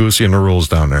loosey-goosey in the rules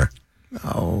down there.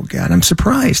 Oh, God, I'm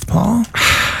surprised, Paul.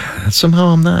 Somehow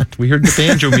I'm not. We heard the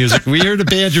banjo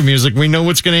music. We know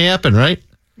what's going to happen, right?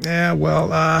 Yeah,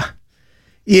 well,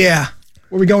 Yeah.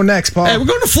 Where we going next, Paul? Hey, we're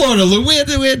going to Florida, Lou. We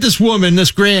had this woman,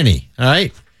 this granny, all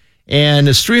right? And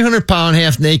this 300-pound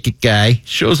half-naked guy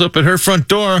shows up at her front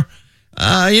door,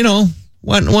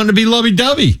 wanting to be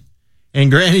lovey-dovey. And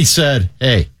Granny said,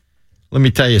 hey, let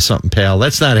me tell you something, pal.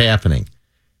 That's not happening.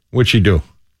 What'd she do?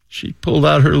 She pulled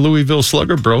out her Louisville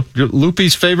Slugger, bro.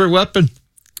 Loopy's favorite weapon.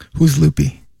 Who's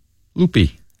Loopy?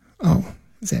 Loopy. Oh,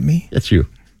 is that me? That's you.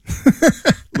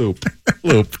 Loop.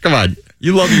 Come on.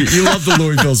 You love the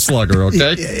Louisville Slugger,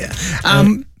 okay? Yeah.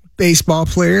 Baseball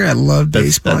player. I love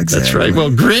baseball. That's right. Well,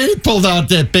 Granny pulled out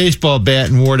that baseball bat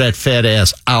and wore that fat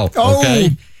ass out,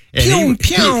 okay? And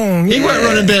he went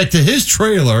running back to his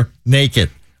trailer naked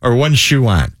or one shoe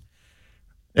on.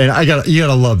 And you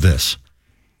gotta love this.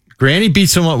 Granny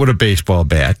beats him up with a baseball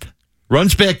bat,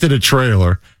 runs back to the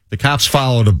trailer. The cops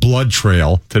follow the blood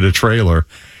trail to the trailer.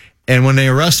 And when they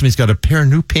arrest him, he's got a pair of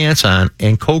new pants on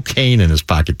and cocaine in his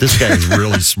pocket. This guy is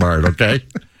really smart, okay?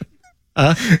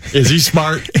 Is he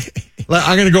smart?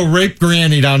 I'm going to go rape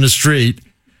Granny down the street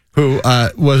who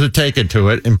wasn't taken to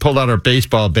it and pulled out her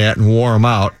baseball bat and wore him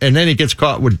out. And then he gets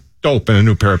caught with dope in a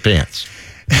new pair of pants.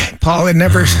 Paul, it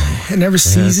never ceases to amaze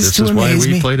me. This is why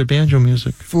we play the banjo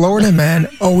music. Florida men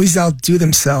always outdo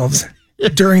themselves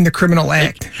during the criminal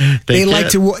act. They like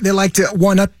to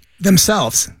one up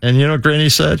themselves. And you know what Granny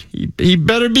said? He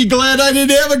better be glad I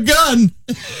didn't have a gun.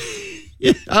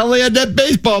 I only had that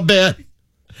baseball bat.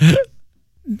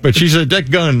 But she said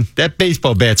that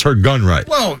baseball bat's her gun right.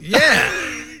 Well, yeah.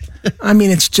 I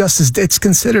mean, it's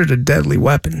considered a deadly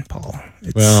weapon, Paul.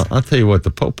 Well, I'll tell you what,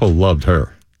 the PoPo loved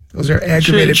her. Those are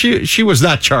aggravated. She was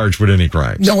not charged with any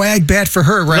crimes. No ag bat for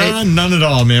her, right? None at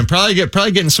all, man. Probably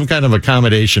getting some kind of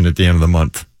accommodation at the end of the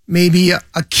month. Maybe a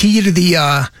key to the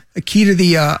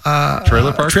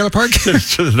trailer park. Trailer park.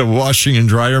 To the washing and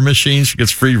dryer machine. She gets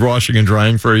free washing and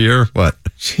drying for a year. What?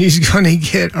 She's going to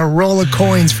get a roll of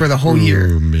coins for the whole year.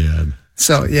 Oh man.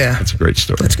 So yeah, that's a great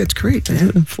story. That's great,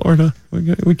 man. In Florida,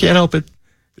 we can't help it.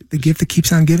 The gift that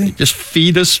keeps on giving. Just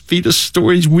feed us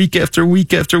stories week after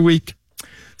week after week.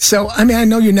 So, I mean, I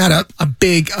know you're not a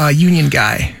big union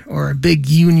guy or a big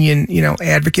union,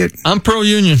 advocate. I'm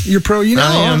pro-union. You're pro-union?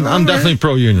 I'm definitely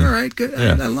pro-union. All right, good.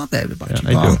 Yeah. I love that about you,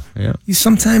 I Paul. do, yeah.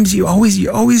 You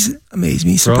always amaze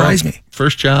me, surprise me.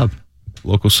 First job,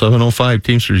 local 705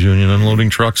 Teamsters Union,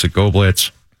 unloading trucks at Goblitz.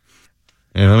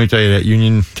 And let me tell you, that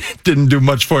union didn't do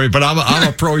much for you, but I'm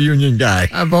a pro-union guy.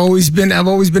 I've always been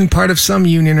part of some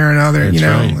union or another, That's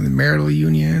right. The marital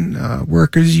union,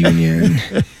 workers union.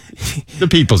 The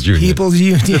People's Union.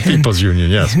 The People's Union,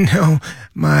 yes.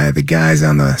 The guys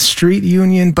on the street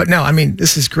union. But no, I mean,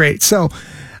 this is great. So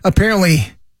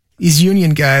apparently these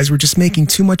union guys were just making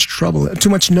too much trouble, too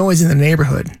much noise in the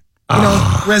neighborhood.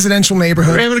 Residential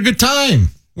neighborhood. They're having a good time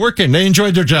working. They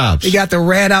enjoyed their jobs. They got the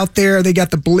rat out there. They got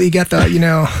the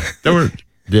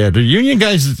the union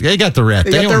guys, they got the rat.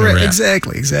 They own the rat.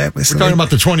 Exactly. We're talking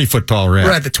about the 20-foot tall rat.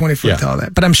 Right, the 20-foot tall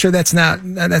rat. But I'm sure that's not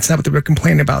what they were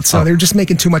complaining about. So they were just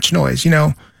making too much noise,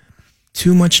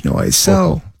 Too much noise.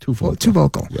 So Too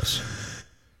vocal. Yes.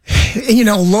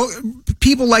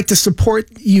 People like to support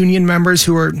union members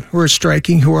who are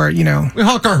striking, who are, We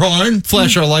honk our horn,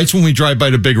 flash our lights when we drive by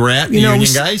the big rat, union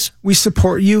guys. We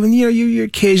support you, and, you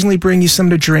occasionally bring you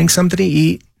something to drink, something to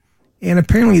eat. And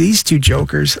apparently these two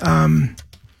jokers,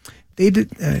 they did,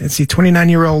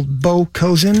 29-year-old Bo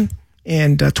Kozin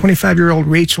and 25-year-old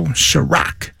Rachel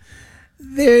Chirac.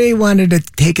 They wanted to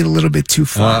take it a little bit too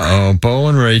far. Uh-oh, Bo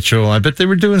and Rachel. I bet they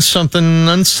were doing something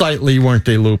unsightly, weren't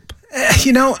they, Loop?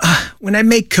 When I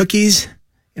make cookies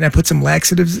and I put some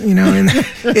laxatives, in there,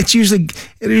 it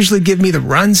usually give me the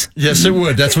runs. Yes, it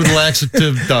would. That's what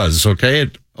laxative does, okay?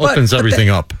 It opens everything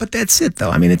up. But that's it, though.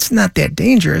 I mean, it's not that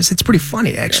dangerous. It's pretty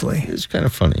funny, actually. Yeah, it's kind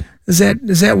of funny. Does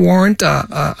that warrant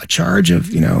a charge of,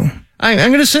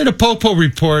 I'm going to say the PoPo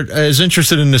Report is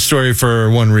interested in this story for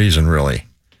one reason, really.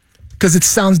 Because it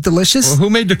sounds delicious? Well, who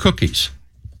made the cookies?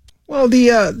 Well,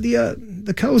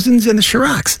 the Cozens and the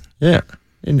Chiracs. Yeah.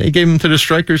 And they gave them to the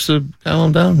strikers to pile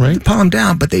them down, right? Pile them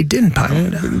down, but they didn't pile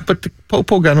them down. But the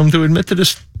PoPo got them to admit to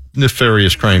this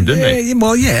nefarious crime, didn't they?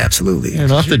 Well, yeah, absolutely.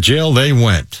 And off to jail they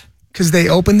went. Because they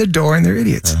opened the door and they're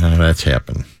idiots. That's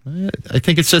happened. I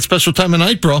think it's that special time of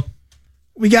night, bro.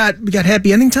 We got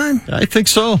happy ending time? I think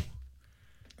so.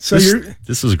 So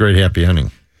this is a great happy ending.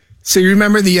 So you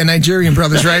remember the Nigerian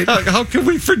brothers, right? How can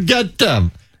we forget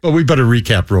them? Well, we better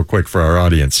recap real quick for our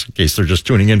audience in case they're just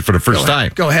tuning in for the first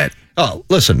time. Go ahead. Oh,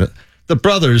 listen, the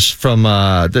brothers from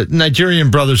the Nigerian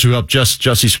brothers who helped beat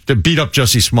up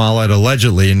Jussie Smollett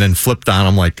allegedly, and then flipped on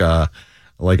him like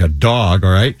like a dog,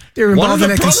 all right? They're involved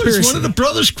in a conspiracy. One of the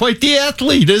brothers, quite the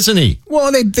athlete, isn't he?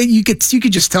 Well, you could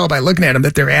just tell by looking at them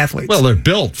that they're athletes. Well, they're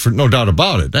built, for no doubt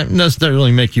about it. That doesn't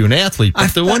necessarily make you an athlete,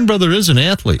 but the one brother is an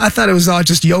athlete. I thought it was all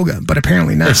just yoga, but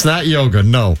apparently not. It's not yoga,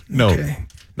 no. Okay.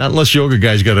 Not unless yoga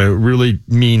guy's got a really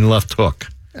mean left hook.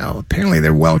 Oh, apparently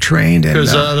they're well trained.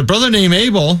 Because the brother named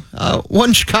Abel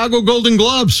won Chicago Golden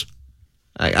Gloves.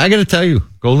 I got to tell you,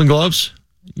 Golden Gloves,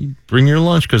 you bring your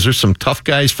lunch because there's some tough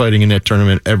guys fighting in that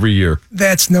tournament every year.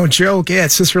 That's no joke. Yeah,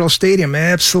 at Cicero Stadium,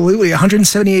 absolutely.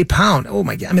 178 pound. Oh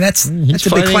my God! I mean, that's a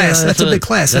big class. That's a big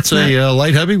class. That's a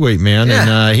light heavyweight man,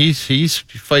 Yeah. and he's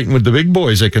fighting with the big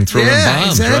boys that can throw them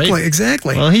bombs. Right?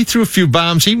 Exactly. Well, he threw a few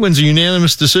bombs. He wins a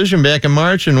unanimous decision back in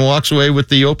March and walks away with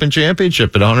the Open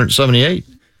Championship at 178.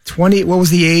 20. What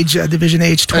was the age? Division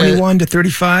age 21 to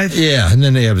 35. Yeah, and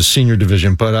then they have a senior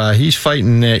division, but he's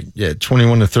fighting at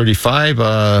 21 to 35.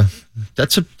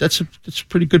 That's a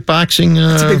pretty good boxing.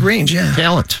 That's a big range, yeah.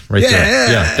 Talent right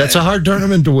there. Yeah, that's a hard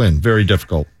tournament to win. Very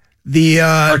difficult.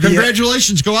 Our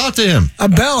congratulations go out to him.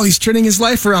 Abel, he's turning his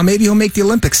life around. Maybe he'll make the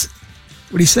Olympics.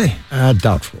 What do you say?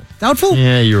 Doubtful. Doubtful?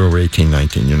 Yeah, you're over 18,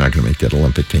 19. You're not going to make that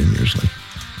Olympic team usually.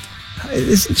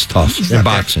 It's tough in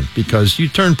boxing because you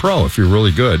turn pro if you're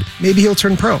really good. Maybe he'll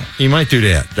turn pro. He might do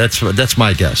that. That's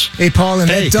my guess. Hey, Paul, and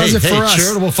that does it for us.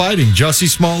 Charitable fighting. Jussie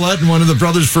Smollett and one of the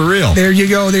brothers for real. There you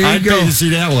go. I'd pay to see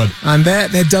that one. On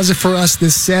that does it for us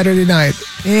this Saturday night.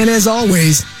 And as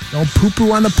always, don't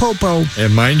poo-poo on the PoPo.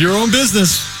 And mind your own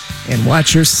business. And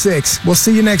watch your 6. We'll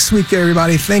see you next week,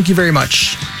 everybody. Thank you very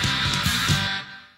much.